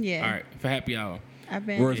 No. Yeah. All right, for happy hour. I've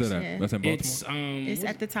been. Where is that yeah. at? That's in Baltimore. It's It's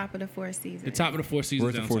at the top of the Four Seasons. the top of the Four Seasons.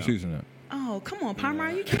 Where's the Four downtown. Seasons at? Oh, come on, Palmer,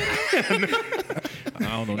 are you kidding? I don't know.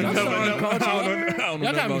 Y'all nothing starting about- culture I don't know- over? I don't know Y'all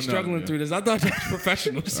nothing got me about struggling nothing. through this. I thought y'all was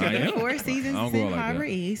professionals. I am. Four Seasons I don't is go in out like Harbor that.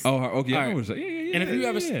 East. Oh, okay. All I right. know what you're saying. Yeah. And if you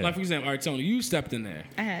ever, yeah. like for example, all right, Tony, you stepped in there.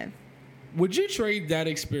 I have. Would you trade that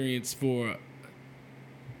experience for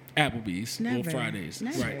Applebee's on Never. Fridays.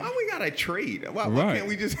 Never. Right. Why we gotta trade? Why Right. can't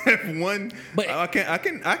we just have one? But- I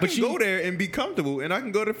can but you- go there and be comfortable, and I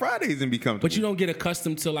can go to Fridays and be comfortable. But you don't get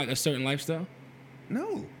accustomed to like a certain lifestyle.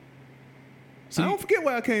 No. So I you- don't forget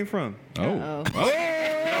where I came from. Oh.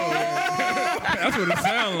 That's what it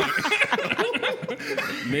sounds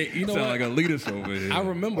like. Man, you know Sound what? like elitist over here. I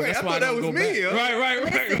remember. Wait, That's I why I thought that don't was go me. back. Yo.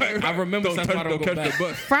 Right. I remember. Don't That's touch, why I don't don't go touch back. the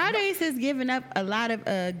bus. Fridays has given up a lot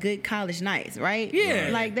of good college nights, right? Yeah.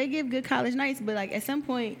 Like they give good college nights, but like at some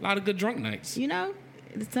point, A lot of good drunk nights. you know,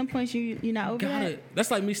 at some point you're not over Got that. it.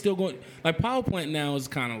 That's like me still going. Like Power Plant now is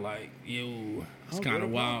kind of like, yo, it's I'll kind go of to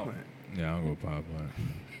wild. Parkland. Yeah, I'll go power plant.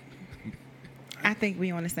 I think we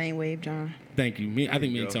on the same wave, John. Thank you. I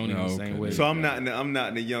think me you and go. Tony are the Okay. same way. So I'm not in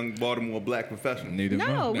the young Baltimore black professional. Neither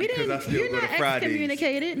No, one. we 'Cause I didn't. still You're go to not Fridays.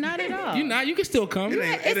 excommunicated, not at all. you not. You can still come. It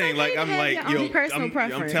it's ain't like like you I'm have like, your own yo, personal I'm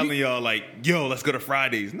preference. telling y'all like, yo, let's go to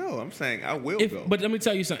Fridays. No, I'm saying I will go. But let me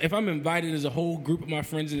tell you something. If I'm invited as a whole group of my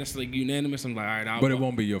friends and it's like unanimous, I'm like, all right, I'll But go. it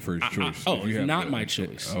won't be your first choice. Oh, if you it's have not to- my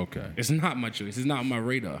choice. Okay. It's not my choice. It's not on my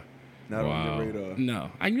radar. Not Wow. on your radar.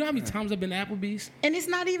 No. You know how many times I've been to Applebee's? And it's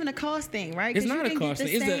not even a cost thing, right? It's 'Cause not you a can cost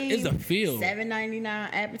get thing. It's a feel. $7.99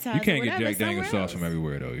 appetizer. You can't get whatever, Jack Daniel's somewhere sauce from else.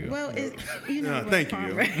 everywhere though. Yeah. Well, it's, you know, No, thank you, Palm,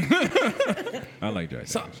 yo. right? I like Jack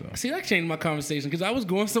So, Daniel's sauce. see, that changed my conversation because I was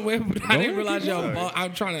going somewhere, but I didn't realize y'all. going.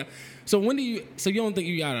 I'm trying to. So when do you? So you don't think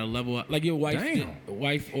you gotta level up? Like your wife, Damn.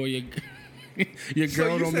 wife or your your So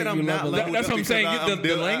girl you don't said make I'm you not level leveled up? That's up what I'm saying. because The I'm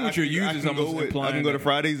dealing- language you're using is I can go almost with- implying I can go to that-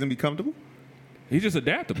 Fridays and be comfortable. He's just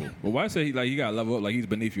adaptable. But why say he got to level up like he's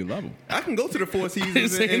beneath your level? I can go to the Four Seasons didn't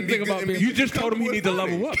say and be anything good- about and being- be You just told him he comfortable need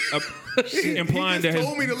to with level up, Fridays. implying he that just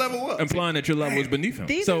told me to level up. implying that your level is beneath him.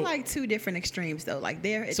 These So- are like two different extremes, though. Like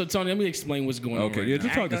they're So Tony, let me explain what's going on. Okay, right yeah, now.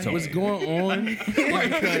 just talk to Alright, Tony. What's going on?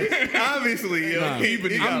 because Obviously, yo, Nah. he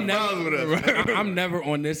got I'm problems with us. I'm never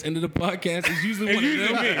on this end of the podcast. It's usually one of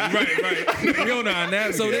them. right. You don't know how to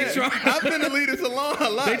navigate. So they Yeah, try. I've been the leader so long, a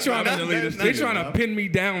lot. They trying That's- to that's they not trying to enough. pin me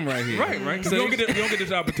down right here. right. So we, don't they, get this, we don't get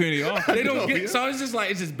this opportunity often. they don't No, get. yeah. So it's just like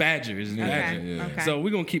it's just Badger. It's Badger. okay. yeah. Okay. So we're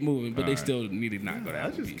gonna keep moving, but they still need to not go I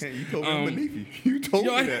down. just can't. You told me I'm beneath you. You told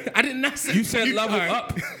Yo, me that. I did not say You said level all right.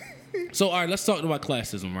 up. So all right, let's talk about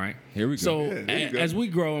classism, right? Here we go. So Yeah, there you go. as we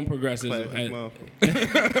grow and progress, Classic as, motherfucker.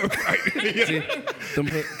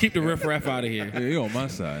 keep the riffraff out of here. Yeah, you on my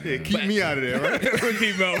side. Yeah, keep me out of there, right?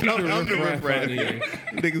 Keep up. I'm the riffraff riffraff. outta here.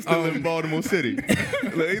 Niggas still in Baltimore City.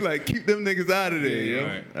 He like keep them niggas out of there, yo.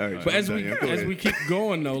 right. All right, But I'm as done, we yo. Go as ahead. we keep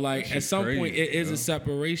going though, like at some point crazy, it is bro. a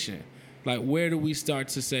separation. Like where do we start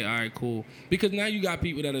to say, all right, cool? Because now you got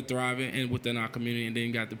people that are thriving and within our community, and then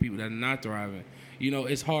you got the people that are not thriving. You know,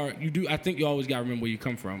 it's hard. I think you always got to remember where you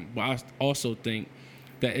come from. But I also think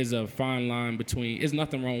that is a fine line between. There's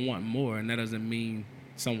nothing wrong with wanting more, and that doesn't mean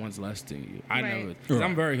someone's less than you. I Right. never. 'Cause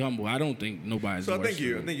I'm very humble. I don't think nobody's. So I worse think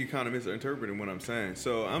you than me. kind of misinterpreting what I'm saying.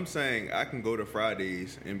 So I'm saying I can go to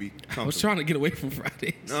Fridays and be comfortable. I was trying to get away from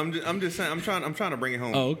Fridays. No, I'm just saying I'm trying to bring it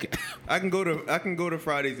home. Oh, okay. I can go to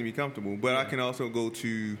Fridays and be comfortable, but I can also go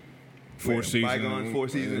to Four Seasons. Four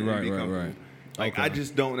Seasons and Right, be right, comfortable. right. Like Okay. I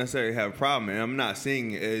just don't necessarily have a problem, and I'm not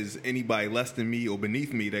seeing it as anybody less than me or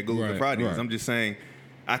beneath me that goes to Right, Fridays. right. I'm just saying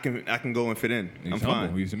I can go and fit in. He's I'm humble.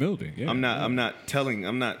 fine. He's humility. Yeah. I'm not telling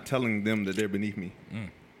them that they're beneath me.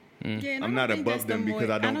 Yeah, and I'm I not don't think above that's the them because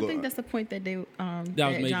more- I don't I go- don't think that's the point that they that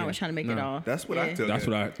making. John was trying to make it No. all. That's what I Yeah. took. That's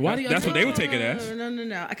what I. Why do you- That's what they would take it as.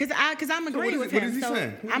 No. Because I'm agreeing with what him. is he So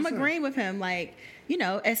saying? What is I'm he saying? agreeing with him. Like, you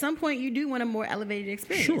know, at some point you do want a more elevated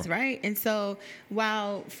experience, Sure. right? And so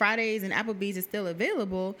while Fridays and Applebee's is still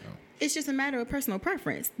available, it's just a matter of personal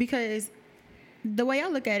preference. Because the way I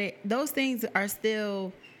look at it, those things are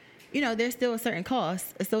still, you know, there's still a certain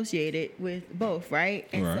cost associated with both, right?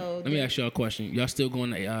 And Right. so Let me ask y'all a question. Y'all still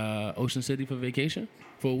going to Ocean City for vacation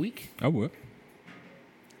for a week? I would.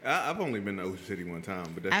 I've only been to Ocean City one time,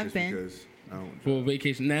 but that's I've just been. because I don't. For a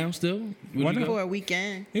vacation now still? Would Why you not? go? for a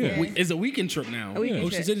weekend. Yeah. It's a weekend trip now. A weekend Ocean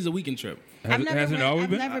trip. City's a weekend trip. Hasn't it always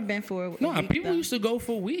been? I've never been for a No, week, people though. used to go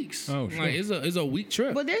for weeks. Oh, sure. Like it's a week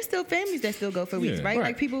trip. But there's still families that still go for weeks, Yeah. right? Right.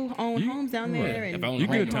 Like people who own You- homes down right. there. If And I own You a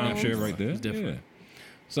get a home, timeshare right there. It's different. Yeah.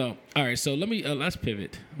 So all right, so let me let's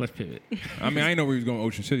pivot. Let's pivot. I mean, I didn't know where he was going.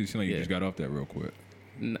 Ocean City. Seemed like you Yeah. just got off that real quick.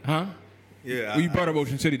 Huh? Yeah, Well, you brought up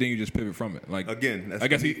Ocean City, then you just pivot from it. Like Again, that's I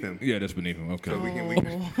guess beneath him. Yeah, that's beneath him. Okay. So we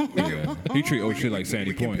can Yeah. He treat Ocean City like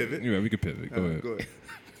Sandy we can Point. pivot. Yeah, we could pivot. Go ahead. Go ahead.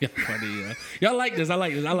 Yeah, funny. Y'all like this. I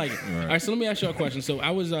like this. I like it. Right. All right, so let me ask you a question. So I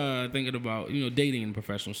was thinking about, dating in a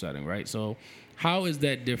professional setting, right? So how is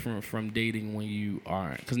that different from dating when you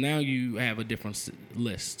aren't? Because now you have a different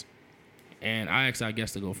list. And I asked our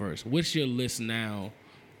guest to go first. What's your list now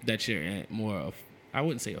that you're in more of, I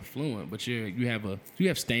wouldn't say affluent, but you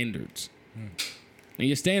have standards. And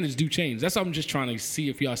your standards do change. That's why I'm just trying to see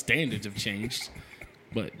if y'all standards have changed.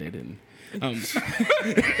 But they didn't.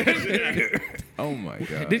 Oh my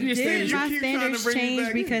God. Didn't your Did standards... my keep trying to standards bring me change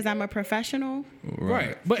back in. because I'm a professional?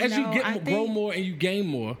 Right. But as No, you I get grow think- more and you gain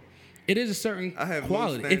more, it is a certain I have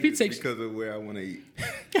quality. low If it standards takes... because of where I want to eat.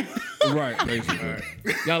 Right,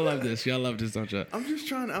 basically. Y'all love this. Y'all love this, don't y'all? I'm just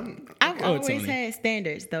trying to. I've Oh, always Tony. had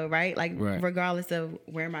standards though, right? Like Right. regardless of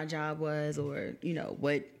where my job was or,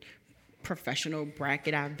 what professional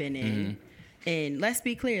bracket I've been in. And let's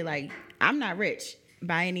be clear, like I'm not rich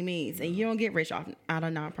by any means. And you don't get rich out of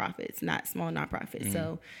nonprofits, not small nonprofits.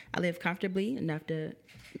 So I live comfortably enough to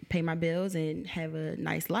pay my bills and have a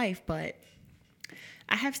nice life, but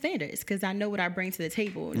I have standards because I know what I bring to the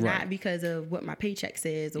table, not because of what my paycheck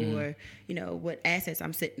says or, what assets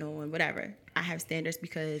I'm sitting on, whatever. I have standards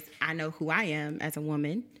because I know who I am as a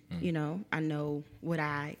woman. I know what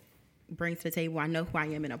I bring to the table. I know who I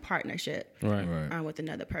am in a partnership Right. with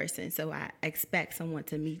another person. So I expect someone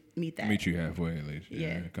to meet that. Meet you halfway at least.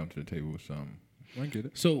 Yeah. Come to the table with something. I get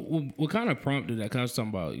it. So what kind of prompted that? Because I was talking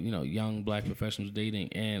about, young black professionals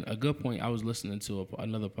dating. And a good point, I was listening to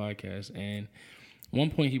another podcast. And one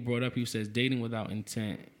point he brought up, he says, dating without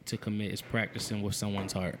intent to commit is practicing with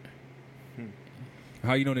someone's heart.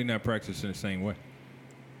 How you know they're not practicing the same way?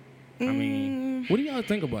 I mean, what do y'all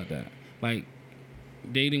think about that? Like,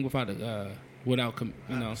 dating without, So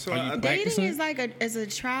are you I- practicing? Dating is like a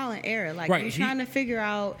trial and error. Like Right, you're trying to figure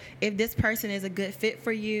out if this person is a good fit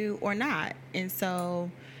for you or not. And so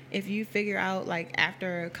if you figure out like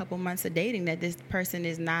after a couple months of dating that this person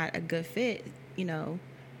is not a good fit, then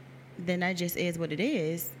that just is what it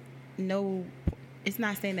is. No, it's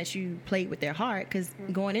not saying that you played with their heart because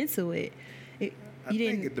going into it, I you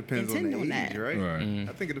think didn't it depends on intend the on age, that. right? Right.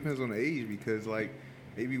 I think it depends on the age because, like,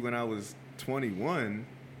 maybe when I was 21,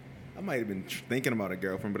 I might have been thinking about a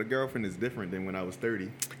girlfriend, but a girlfriend is different than when I was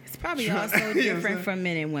 30. It's probably You know also what I'm different saying? for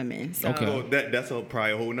men and women. So. Okay. Well, that's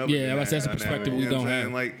probably a whole nother. Yeah, thing that's a I perspective never- we you know don't what I'm have.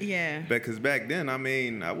 saying? Like, Yeah. because back then, I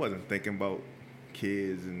mean, I wasn't thinking about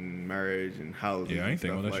kids and marriage and houses. Yeah, I ain't and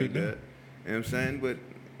thinking stuff about that like shit then. that. You know what I'm saying? But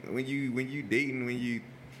when you dating when you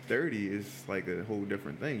 30, it's like a whole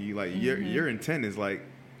different thing. You like your intent is like,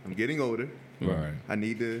 I'm getting older. Right. I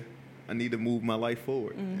need to move my life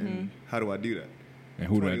forward. And how do I do that? And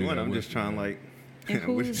who do I do 21, that I'm with? just trying like And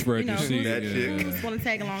who's, Spread your who's- seed. that chick. who's want to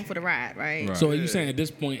tag along for the ride, right? Right. So are you saying at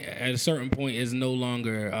this point, at a certain point, is no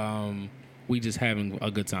longer we just having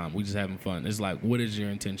a good time, we just having fun? It's like, what is your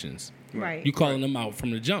intentions? Right. You calling them out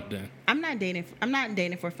from the jump then? I'm not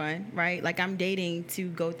dating for fun, right? Like I'm dating to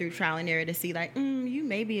go through trial and error to see like, you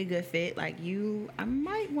may be a good fit. Like I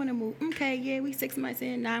might want to move. Okay, yeah, we 6 months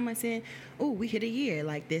in, 9 months in. Oh, we hit a year.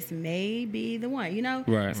 Like this may be the one,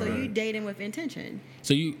 Right. So you dating with intention.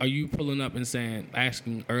 So are you pulling up and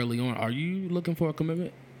asking early on, are you looking for a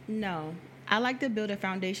commitment? No, I like to build a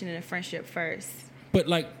foundation in a friendship first. But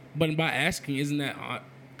by asking, isn't that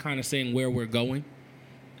kind of saying where we're going?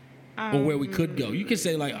 Or where we could go? You could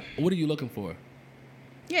say like, what are you looking for?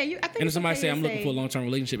 Yeah, I think. And if it's somebody okay say to I'm looking for a long-term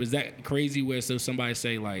relationship, is that crazy? Where so somebody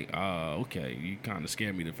say like, okay, you kind of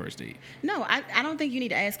scared me the first date. No, I don't think you need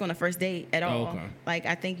to ask on the first date at all. okay. Like,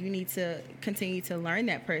 I think you need to continue to learn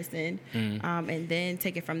that person and then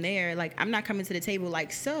take it from there. Like, I'm not coming to the table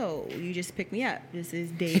like, so you just pick me up. This is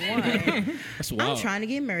day one. That's I'm wild. trying to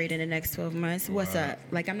get married in the next 12 months. What's up?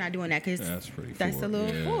 Like, I'm not doing that because That's pretty that's a forward,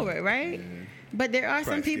 little yeah. forward, right? But there are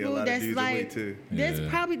some Probably scare a people lot of that's dudes away, like, too. there's Yeah.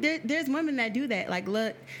 probably there's women that do that. Like,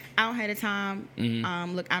 look, I don't have the time.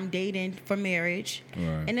 Look, I'm dating for marriage,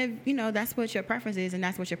 Right. and if that's what your preference is, and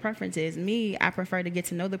that's what your preference is. Me, I prefer to get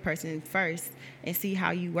to know the person first and see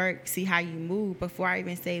how you work, see how you move before I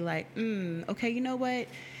even say like, okay, you know what?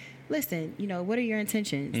 Listen, what are your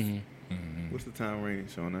intentions? What's the time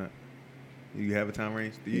range on that? Do you have a time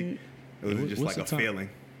range? Do you? Or is it just What's like a the time? feeling?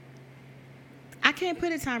 I can't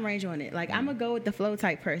put a time range on it. Like, I'm going to go with the flow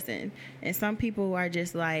type person. And some people are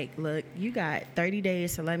just like, look, you got 30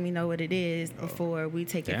 days to let me know what it is before we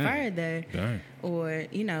take it Dang. further. Dang. Or,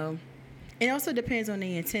 it also depends on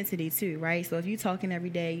the intensity too, right? So if you talking every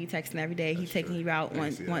day, you texting every day, he's taking you out I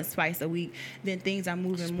can see that. once, twice a week, then things are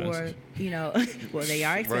moving Expensive. more, well, they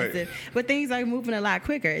are Right. expensive, but things are moving a lot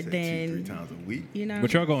quicker Say than, 2-3 times a week.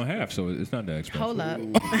 But y'all going half, so it's not that expensive. hold up.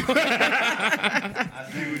 I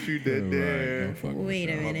see what you did Right, there. don't fuck with Wait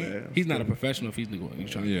a y'all. My minute. bad. He's not a professional if he's trying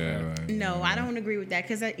to. Yeah, right. No, I don't agree with that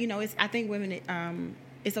because, I think women,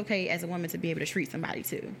 it's okay as a woman to be able to treat somebody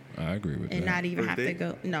too. I agree with And that. not even First have to date?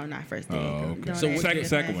 go. No, not first date. Oh, okay. Don't So ask me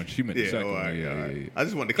second to- one. She meant the Yeah, second all one. right, Yeah, all yeah, right. yeah. I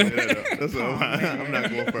just wanted to clear that up. That's all. I'm not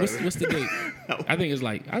going further. What's the date? I think it's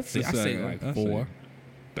like I say like I'd 4.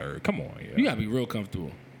 Third. Come on, yeah. You gotta be real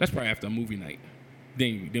comfortable. That's probably after a movie night.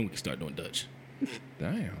 then we can start doing Dutch.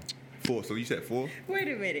 Damn. 4. So you said 4? Wait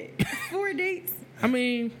a minute. 4 dates? I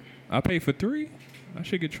mean, I paid for 3. I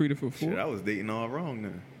should get treated for 4. Shit, I was dating all wrong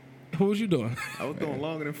then. what was you doing? I was doing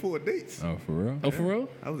longer than 4 dates. Oh, for real? Oh, for real?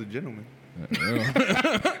 I was a gentleman.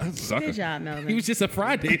 Sucker. Good job, Melvin. He was just a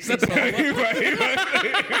Friday. That's all.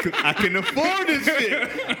 'Cause I can afford this shit.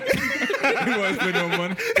 You want to spend no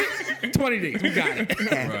money? 20 days. We got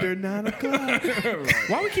it. After 9 o'clock.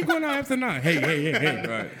 Why we keep going out after 9? Hey.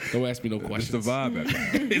 Right. Don't ask me no It's questions. the vibe. At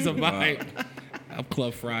that. It's a vibe of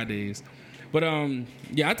Club Fridays. But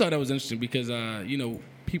yeah, I thought that was interesting because you know,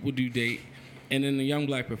 people do date, and in the young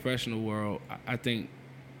black professional world, I think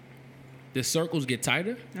the circles get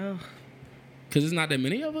tighter Oh. because there's not that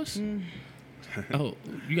many of us. Oh,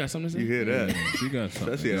 you got something to say? You hear that? She got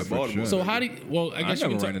something. Especially at for Baltimore. So how do you, well? I I guess you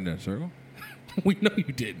never can ran in that circle. we know you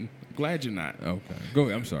didn't. Glad you're not. Okay. Go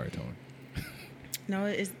ahead. I'm sorry, Tony. No,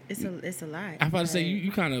 it's a lot. I was about to say Like,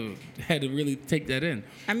 you kind of had to really take that in.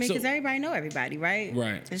 I mean, So- because everybody know everybody, right?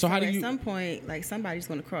 Right. And So how do at you- some point, like somebody's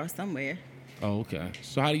going to cross somewhere. Oh, okay.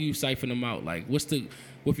 So how do you siphon them out? Like, what's the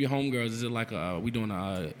with your homegirls? Is it like we doing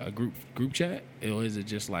a group chat, or is it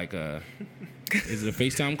just like is it a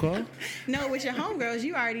FaceTime call? No, with your homegirls,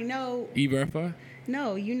 you already know. E-verify?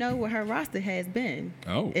 No, you know what her roster has been.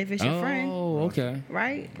 Oh. If it's your friend, Oh, okay.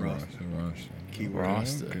 right? Roster. Keyword.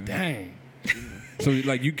 Roster. Okay. Dang. So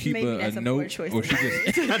like you keep Maybe a that's a poor note, choice or of she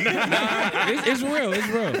just It's real. It's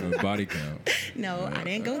real. a body count. No, I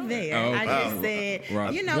didn't go there. Oh, I just wow. said,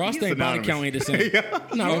 Roster. you know, Roster you, and body Synonymous. count ain't the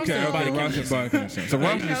same. No, Okay, roster and body count. roster and body count. So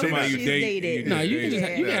roster know is somebody you she's date. dated. No, you can just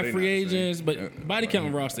Yeah. you Yeah, have they free not the same. agents, but body count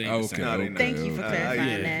and roster ain't the Okay. same. No, they not. thank you for clarifying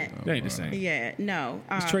yeah. that. They ain't the same. Yeah, no.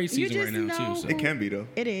 It's trade you season just right now, too, know so- It can be, though.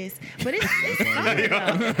 It is, but it's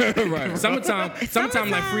summer, though. Right. Summertime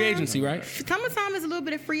like free agency, right? Summertime is a little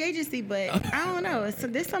bit of free agency, but I don't know.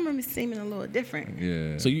 This summer is seeming a little different.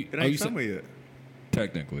 Yeah. So you It oh, ain't you said summer yet.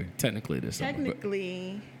 technically, this summer.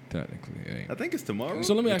 Technically, it ain't. I think it's tomorrow.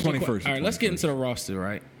 So let me ask you a 21st, question. All right, let's get 21st. into the roster,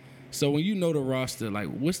 right? So when you know the roster, like,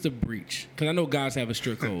 what's the breach? Because I know guys have a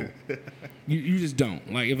strict code. you just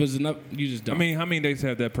don't. Like, if it's enough, you just don't. I mean, how many days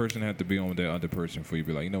have that person have to be on with that other person for you to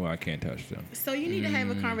be like, you know what, I can't touch them? so you need to have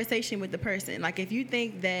a conversation with the person. Like, if you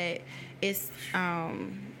think that it's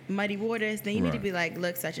muddy waters, then you need to Right. be like,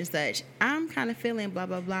 look, such and such, I'm kind of feeling blah,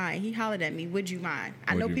 blah, blah. And he hollered at me, would you mind?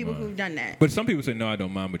 I Would know you people mind? who've done that. But some people say, no, I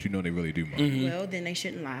don't mind, but you know they really do mind. Well, then they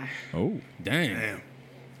shouldn't lie. Oh. Damn.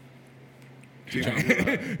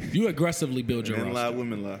 Damn. You aggressively build your Men lie, roster.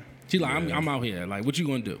 women lie. She like, I'm out here. Like, what you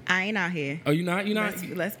gonna do? I ain't out here. Oh, you not? You not?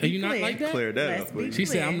 Let's Are be you not clear. like that? Clear that Let's up. be please. She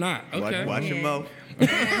said, clear. I'm not. Okay. Watch your Yeah. mouth.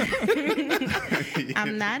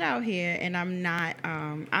 I'm not out here, and I'm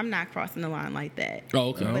not crossing the line like that. Oh,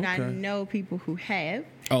 okay. Oh. But I Okay. know people who have,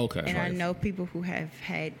 Oh, okay. and I know people who have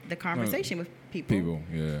had the conversation with people. People,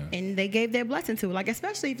 yeah. And they gave their blessing to it. Like,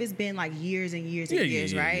 especially if it's been like years and years and Yeah,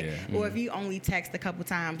 years, yeah, right? yeah. Or if you only text a couple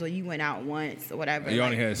times or you went out once or whatever. You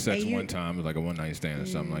only like, had sex and you- one time, it was like a one night stand or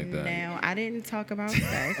something like that. Now, I didn't talk about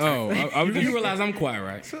sex. Oh, I was You realize I'm quiet,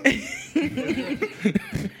 right?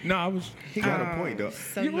 no, I was. He got a point, though.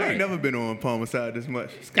 so You yeah. ain't never been on Palmer side this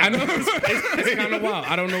much. I know it's kind of wild.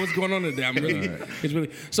 I don't know what's going on today. I'm really, it's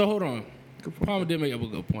really. So hold on. Palmer did make up a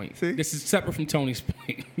good point. See? This is separate from Tony's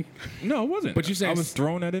point. No, it wasn't. But you said- I was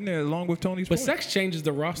throwing that in there along with Tony's But point. sex changes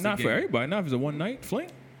the roster. Not game. for everybody. Not if it's a one night fling.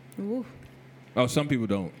 Ooh. Oh, some people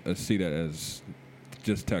don't see that as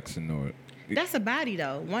just texting or. That's a body,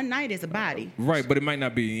 though. One night is a body. Right, but it might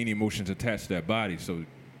not be any emotions attached to that body, so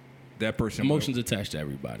that person. Emotions attached to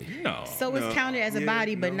everybody. No. So it's No. counted as a Yeah,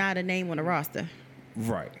 body, but no. not a name on a roster.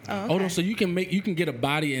 Right. Oh, okay. Hold on, so you can get a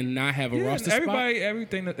body and not have a Yeah, roster spot.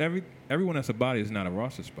 everybody, everyone that's a body is not a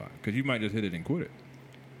roster spot because you might just hit it and quit it.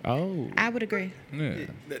 Oh, I would agree. Yeah.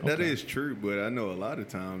 That is true, but I know a lot of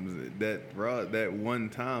times that one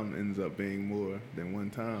time ends up being more than one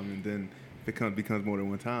time, and then if it becomes more than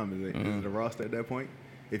one time, is it a roster at that point?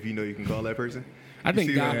 If you know you can call that person, I You think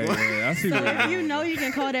see God. where I'm going? I see. So where if you're you going. know you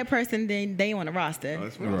can call that person, then they on the roster. Oh,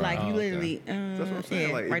 that's what Like I'm- you Oh, okay. literally. That's what I'm saying.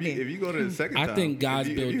 Yeah, Like right if there. you go to the second I time, think guys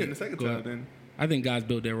if build you it. in the second Go time, ahead. then I think guys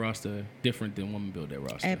build their roster different than women build their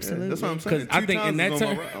roster. Absolutely. that's what I'm saying. Because I Two think in times that is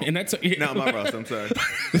on term, my in that term, yeah. not my roster. I'm sorry.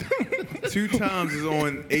 2 times is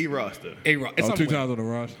on a roster. It's Oh, 2 somewhere. times on the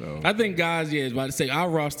roster. Oh. I think guys, yeah, is about to say our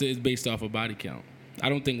roster is based off of body count. I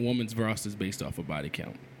don't think women's roster is based off of body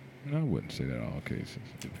count. No, I wouldn't say that in all cases.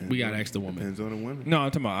 We gotta ask the woman. Depends on the women. No,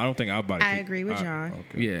 I'm talking about. I don't think our body. I agree with John.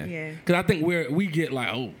 Okay. Yeah, Yeah. Because I think we get like,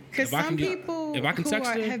 oh, Because if I some can get, people if I can who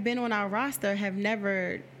text her, have been on our roster have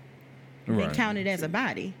never been Right. counted as a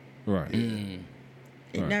body. Right. It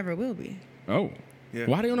Right. never will be. Oh. Yeah.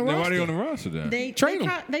 Why they on the Then roster? why they on the roster then? They Trade 'em.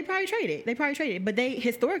 they probably traded. They probably traded, but they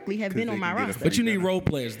historically have been they on my can get a roster. But you need role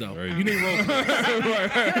players though. Right. You need role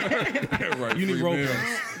players. Right, You need free role meals.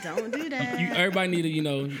 players. Don't do that. Everybody need you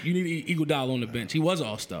need Iguodala on the bench. He was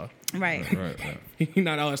all star. right. Right. He's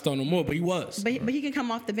not all star no more, but he was. But he can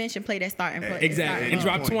come off the bench and play that starting play. Exactly. starting And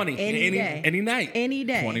role. drop 20 Any day. any night. Any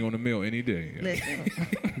day. 20 on the mill any day. Yeah.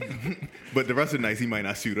 Listen, But the rest of the nights he might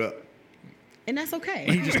not shoot up. and that's okay.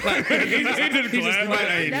 He might not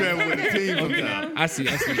even travel with the team sometimes. I see.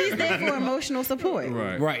 He's there for emotional support.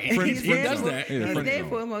 Right. Right. He Friends- does friends that. zone. Yeah, He's friend there zone.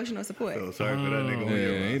 for emotional support. So sorry for that nigga. on Yeah,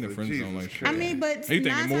 your he in the roster. friend zone Jesus. like shit. I mean, but He thinking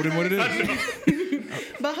nine more than times what it out of is.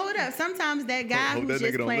 But hold up, sometimes that guy Hope who's that nigga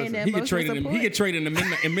just don't playing the listen. He get emotional traded in. support. He get traded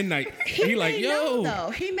in midnight. He like, may yo. know,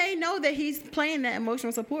 though. He may know that he's playing that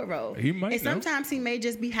emotional support role. He might And know. sometimes he may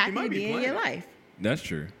just be happy might to be be in your playing. life. That's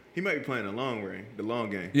true. He might be playing the long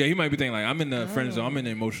game. Yeah, he might be thinking like, I'm in the friend zone. I'm in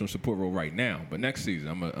the emotional support role right now, but next season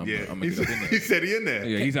I'm gonna Yeah, get up in he there. said he in there.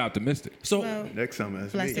 Yeah, he's optimistic. So Well, Next summer,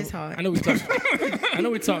 that's bless me. his heart. I know we talking. I know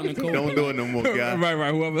we talking Nicole. Don't do it no more, guy.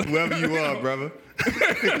 right. Whoever. Whoever you are, brother.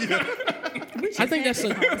 I think that's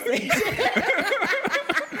a.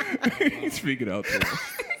 He's speaking out to him.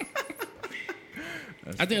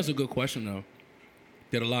 I think that's a good question though.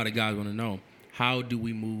 That a lot of guys want to know. How do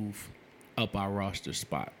we move up our roster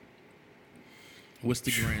spot? What's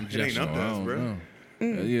the grand It ain't gesture? up to us, Oh, bro. no.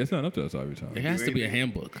 Yeah, it's not up to us every time. It has to be a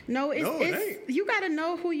handbook. No, No, it it's you got to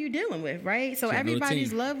know who you're dealing with, right? So So go to everybody's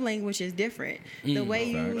team. love language is different. The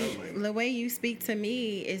way you speak to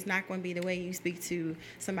me is not going to be the way you speak to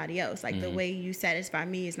somebody else. Like the way you satisfy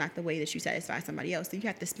me is not the way that you satisfy somebody else. So you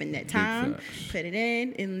have to spend that time, facts. put it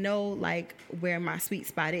in, and know like where my sweet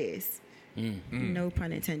spot is. No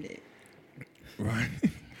pun intended. Right.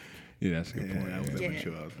 Yeah, that's a good Yeah, point. I was Yeah. never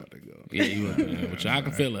sure I was about to go. Yeah, you are. Which I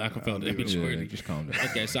can feel it. I can feel it. Yeah, Immaturity. just calm down.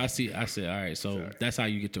 Okay, so I said, all right. So that's how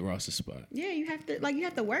you get to roster spot. Yeah, you have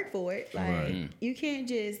to work for it. Like Right. you can't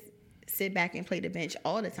just sit back and play the bench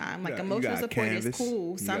all the time. Like You emotional gotta support canvas. is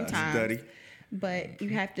cool You gotta sometimes. study. But you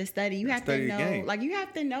have to study. You have Study to the know. game. Like you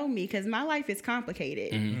have to know me because my life is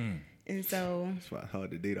complicated, and so That's why it's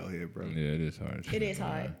hard to date out here, bro. Yeah, it is hard. it is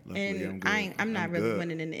hard. Luckily, And I'm I'm not good. really I'm good.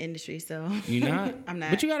 winning in the industry, so You not? I'm not.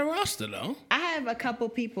 But you got a roster though. I have a couple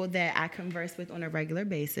people that I converse with on a regular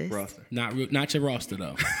basis. Roster. Not your roster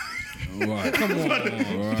though. Right. Come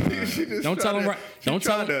on. Don't tell them. Don't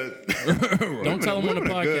tell them. Don't tell them on the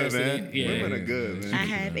Women are good, podcast. man. that- Yeah. Women are good, I man.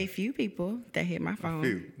 have a few people that hit my phone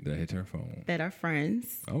Phew. That hit her phone. that are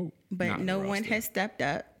friends, Oh. but Not no the one roster. has stepped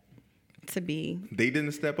up to be. They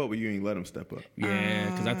didn't step up, or you ain't let them step up.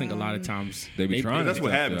 Yeah, because I think a lot of times They be trying. That's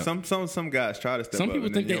what step happens. up. Some guys try to step Some up. people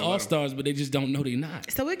and then think you they don't let all 'em. stars, but they just don't know they not.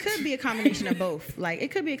 So it could be a combination of both. Like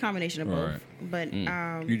it could be a combination of Right. both. But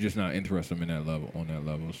You're just not interested in that level, on that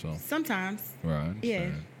level. So, sometimes, right. I yeah.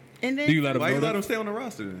 understand. And then Do you let them Why know you let that? them stay on the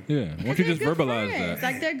roster then? Yeah. Why don't you they're just good verbalize friends.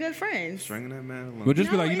 that? Like they're good friends. Stringing that man along. But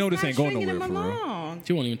just be No, like, you know, it's this not ain't going stringing nowhere them for real. along.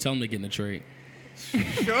 She won't even tell them to get in the trade.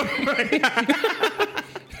 Sure.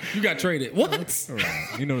 You got traded. What?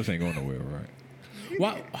 Right. You know this ain't going nowhere, right?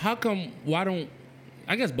 Why? How come? Why don't?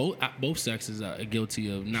 I guess both sexes are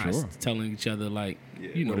guilty of not Sure. telling each other like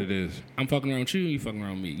you know What it is. I'm fucking around with you, you fucking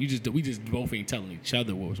around with me. We just both ain't telling each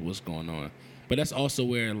other what's going on. But that's also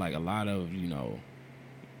where like a lot of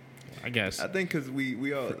I guess I think because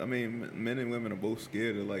we all, I mean, men and women are both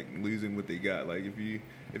scared of like losing what they got. Like if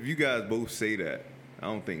you guys both say that, I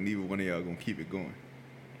don't think neither one of y'all gonna keep it going.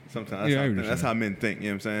 Sometimes Yeah, I hear what you're that's saying. how men think. You know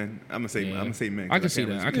what I'm saying? I'm gonna say men. 'cause I can see can't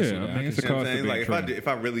that. really I can Yeah, see I that. mean, I can it's see a You know what cost I'm of saying? Like being if I trained. if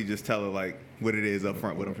I really just tell her like what it is up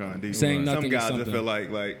front, what I'm trying to do. Saying Some nothing is guys just something. feel like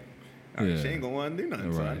Yeah. she ain't gonna want to do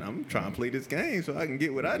nothing. So Right. I'm trying to play this game so I can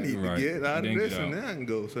get what I need Right. to get out Then of get this, and out. then I can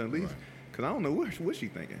go. So at least because I don't know what she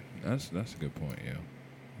thinking. That's a good point. Yeah.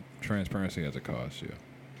 Transparency has a cost. Yeah.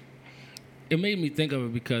 it made me think of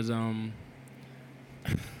it because I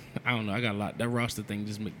don't know. I got a lot. That roster thing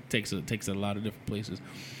just takes a lot of different places.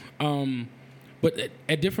 But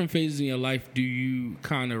at different phases in your life, do you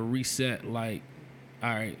kind of reset? Like, all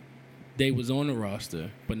right, they was on the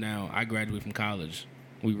roster, but now I graduated from college.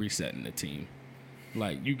 We resetting the team.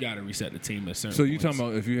 Like, you got to reset the team at certain. So you points. talking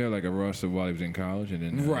about if you had like a roster while he was in college and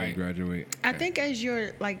then Right. you graduate? I think as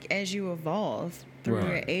you evolve through Right.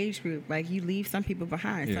 your age group, like you leave some people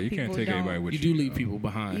behind. Yeah, some you people can't take don't. everybody with You you. do leave people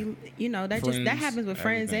behind. You know that Friends, happens with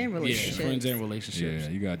friends and everything. relationships. Yeah, friends and relationships. Yeah,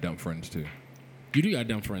 you got dump friends too. You do got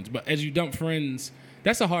dump friends, but as you dump friends,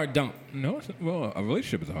 that's a hard dump. No, well, a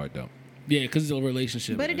relationship is a hard dump. Yeah, because it's a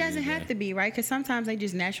relationship. But it doesn't have to be, right? Because sometimes they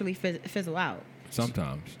just naturally fizzle out.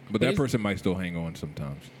 Sometimes, but But that it's- person might still hang on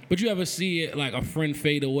sometimes. But you ever see it like a friend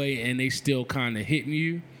fade away and they still kind of hitting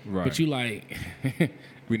you, Right. but you like,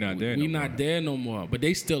 We not there. We no not more. there no more. But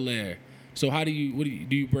they still there. So how do you?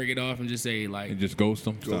 Do you break it off and just say like? And just ghost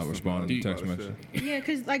them. Ghost Stop them. responding to Do text you- messages. Yeah,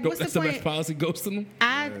 because like, what's That's the the point? best policy. Ghosting them.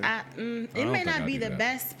 It don't may think not I be do the that.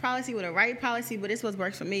 best policy or the right policy, but it's what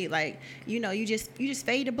works for me. Like, you just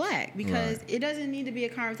fade to black because Right. it doesn't need to be a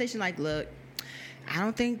conversation like, look, I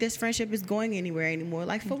don't think this friendship is going anywhere anymore.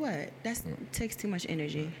 Like, for what? That takes too much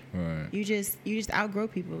energy. Right. You just outgrow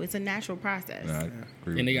people. It's a natural process. Nah, I agree And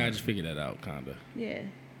with they that. gotta just figure that out, kinda. Yeah.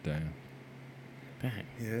 Damn. Dang.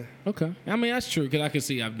 Yeah. Okay. I mean that's true because I can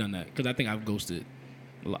see I've done that because I think I've ghosted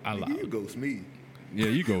a lot. You ghost me. Yeah,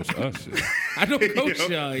 you ghost us. Yeah. I don't ghost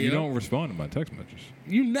y'all. You yo. don't respond to my text messages.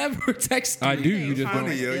 You never text me. I do. You just Fine. don't.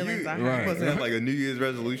 Funny, yo. Feelings You, I you have. must have like a New Year's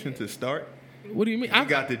resolution to start. What do you mean? You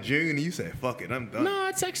got to June and you said, "Fuck it, I'm done." No,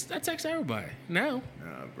 I text everybody now.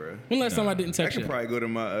 Nah, bro. When last time I didn't I text can you? probably go to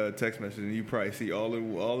my text message and you probably see all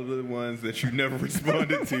of the ones that you never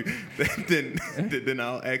responded to. then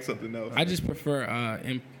I'll ask something else. I just prefer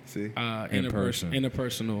See, person.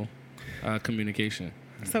 interpersonal communication.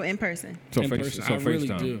 So in person So In face. person, So I really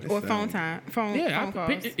FaceTime. do. or phone time, phone Yeah,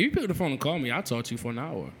 calls. if you pick up the phone and call me, I'll talk to you for an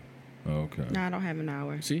hour. Okay. No, I don't have an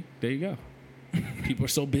hour. See, there you go. People are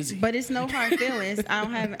so busy. But it's no hard feelings.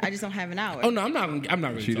 I just don't have an hour. Oh no, I'm not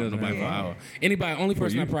really She talking to doesn't nobody for an have hour. Anybody, only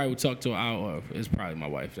person I you? probably would talk to an hour of is probably my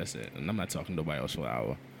wife. That's it, and I'm not talking to nobody else for an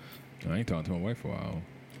hour. I ain't talking to my wife for a while.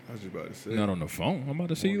 I was just about to say. Not on the phone. I'm about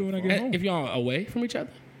to see you when I get home. If y'all are away from each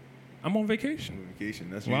other, I'm on vacation. On vacation.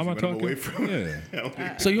 That's Why am I usually when I'm talking? away from.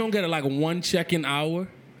 Yeah. so you don't get like one check-in hour.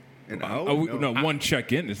 An hour? No, one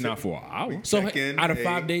check in is not for an hour. So Check in, out of hey.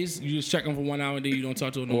 5 days, you just check them for 1 hour, and then you don't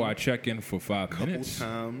talk to them. Or I check in for 5 minutes.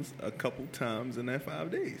 A couple times in that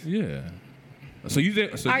 5 days. Yeah. So you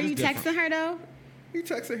there? So Are this you different. texting her though? You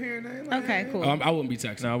text her here and there. Like, Okay, hey. cool. I wouldn't be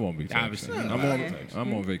texting. No, I won't be texting. Obviously.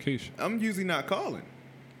 I'm on vacation. I'm usually not calling.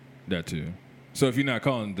 That too. So if you're not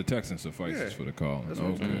calling, the texting suffices Yeah. for the call. That's what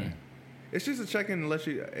I'm Okay. saying. It's just a check-in unless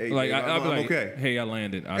you. Hey, Like babe, I'll be I'm like, okay. hey, I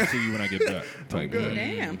landed. I'll see you when I get back. Type good.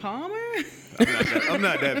 thing. Damn, Palmer. I'm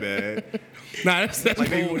not that bad. Nah, that's Like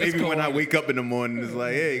maybe, cool. That's maybe when cool. I wake up in the morning, it's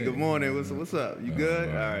like, hey, good morning. What's up? You good?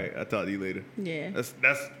 All right, I'll talk to you later. Yeah. That's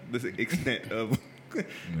the extent of. You know I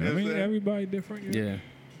what I'm mean, saying? everybody different. Yeah,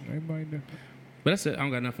 Everybody different. but that's it. I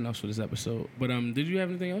don't got nothing else for this episode. But did you have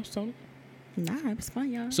anything else, Tony? Nah, it was fun,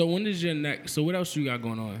 y'all. So when is your next? So what else you got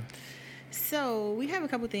going on? So we have a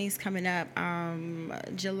couple things coming up.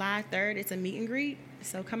 July 3rd, it's a meet and greet.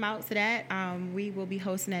 So come out to that. We will be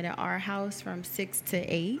hosting it at our house from 6 to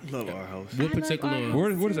 8. Love our house. What I love particular? our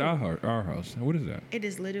What is our house? What is that? It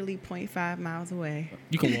is literally 0.5 miles away.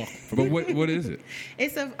 You can walk. But what is it?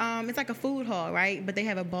 It's like a food hall, right? But they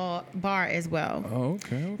have a bar as well. Oh,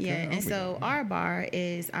 okay. Yeah, I'll and be so our bar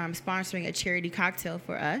is sponsoring a charity cocktail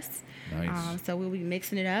for us. Nice. So we'll be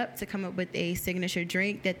mixing it up to come up with a signature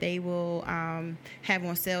drink that they will have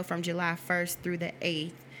on sale from July 1st through the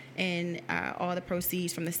 8th. And all the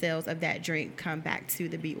proceeds from the sales of that drink come back to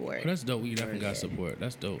the B Oh, Ward. that's dope. We definitely got support.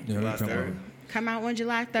 That's dope. Yeah, July we come 3rd. over. Come out on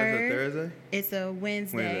July 3rd. That's a Thursday. It's a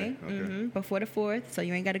Wednesday, Wednesday, okay. before the 4th, so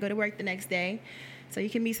you ain't got to go to work the next day. So you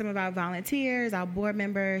can meet some of our volunteers, our board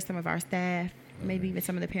members, some of our staff, maybe even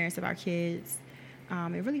some of the parents of our kids,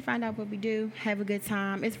 and really find out what we do, have a good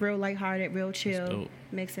time. It's real lighthearted, real chill, dope.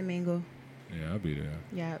 mix and mingle. Yeah, I'll be there.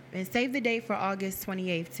 Yeah, and save the date for August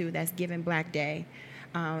 28th, too. That's Giving Black Day.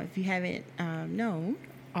 If you haven't known,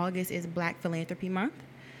 August is Black Philanthropy Month.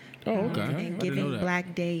 Oh, okay. I And didn't know Giving that.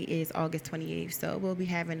 Black Day is August 28th. So we'll be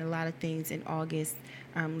having a lot of things in August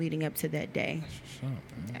leading up to that day. What's up,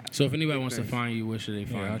 man? So if anybody wants to find you, where should they Yeah,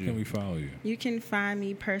 find how you? can we follow you? You can find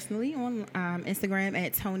me personally on Instagram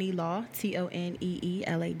at Tony Law,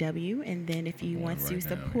 TONEELAW. And then if you I'm want on to right now,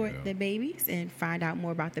 support yeah. the babies and find out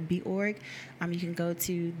more about the B.org, you can go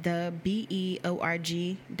to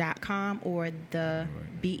thebeorg.com or the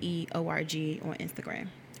BEORG on Instagram.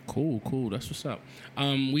 Cool. That's what's up.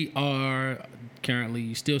 We are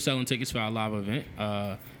currently still selling tickets for our live event.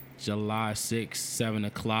 July 6th, 7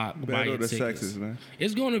 o'clock. Buy Battle your of the tickets. sexes, man.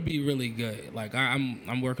 It's going to be really good. Like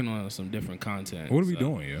I'm working on some different content. What are we so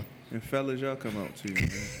doing, yeah? And fellas, y'all come out too. Man.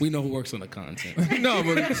 We know who works on the content. No,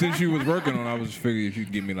 but since you was working on, I was figuring if you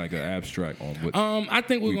could give me like an abstract on what I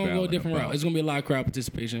think we're We gonna go a battling different route. about. It's gonna be a lot of crowd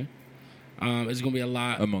participation. It's gonna be a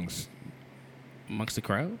lot amongst. amongst the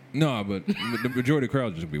crowd. No, but the majority of the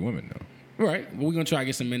crowd just be women though. Right. But we're gonna try to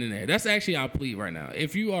get some men in there. That's actually our plea right now.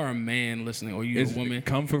 If you are a man listening or you're It's a woman,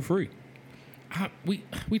 come for free.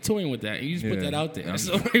 we toying with that, and you just put Yeah. that out there.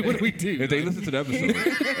 So like, what do we do? If they listen to the episode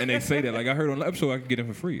and they say that, like I heard on the episode, I could get them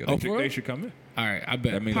for free. Oh, They for real? should come in. All right, I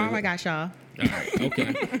bet. That means Palmer got y'all. All right, okay.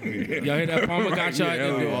 Y'all hear that? Palmer got y'all.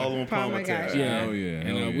 Yeah, Yeah, All on Palmer Palmer got tab. you. yeah. Hell yeah,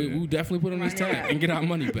 And hell we yeah. will definitely put on his Run it tab up. and get our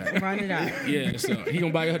money back. Run it up. Yeah, so he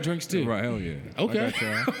gonna buy your drinks too. Right, hell yeah. I Okay. got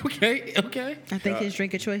y'all. okay. I think his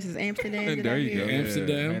drink of choice is Amsterdam. Did There I you hear? go.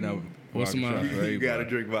 Amsterdam. And I What's some vodka shot for You got to everybody.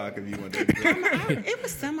 drink vodka if you want that. It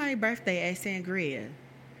was somebody's birthday at Sangria.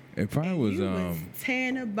 It probably was. You was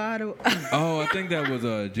tearing a bottle. Oh, I think that was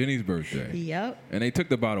Jenny's birthday. Yep. And they took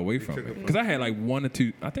the bottle away from took me it. because I had like 1 or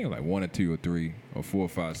 2. I think it was like 1 or 2 or 3 or 4 or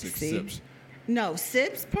 5, 6 See? sips. No,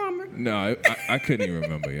 sips, Palmer. No, I couldn't even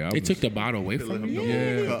remember. Yeah, They took the bottle away Let from him you.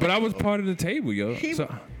 know. Yeah, but I was part of the table, yo. He-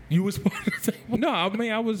 So, You was part of the table. no, I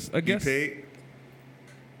mean I was. I You guess. paid?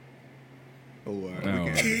 Oh, all right. No.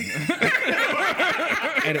 We can-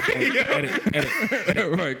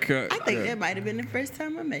 Edit. Right, cut. I think that might have been the first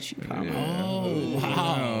time I met you, Palmer. Oh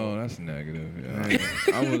wow. Oh, that's negative.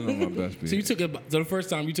 Yeah. I wasn't on my best So you behavior. took so the first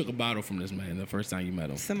time you took a bottle from this man. The first time you met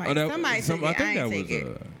him. Somebody, Oh, that- somebody some- took I it. think I that ain't was. take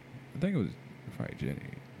it. I think it was probably Jenny.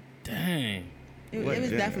 Dang. It What was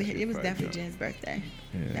Jen? definitely Probably Jen's Jen. birthday.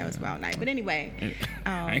 Yeah. That was wild night. But anyway,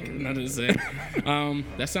 I ain't got nothing to say.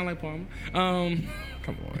 That sound like Palmer.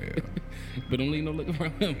 Come on, yeah. But don't leave no look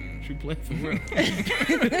around him. She play for real.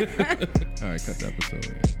 All right, cut the episode.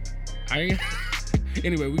 Yeah. All right.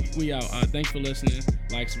 Anyway, we out. Thanks for listening.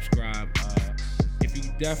 Like, subscribe. If you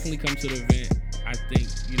definitely come to the event, I think,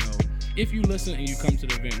 if you listen and you come to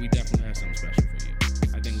the event, we definitely have something special for you.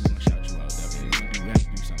 I think we're going to shout you out. Definitely. We have to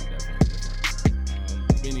do something definitely different.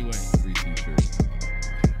 But anyway, Free t-shirts.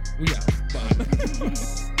 we out. Bye.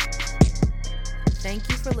 Thank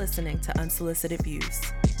you for listening to Unsolicited Views.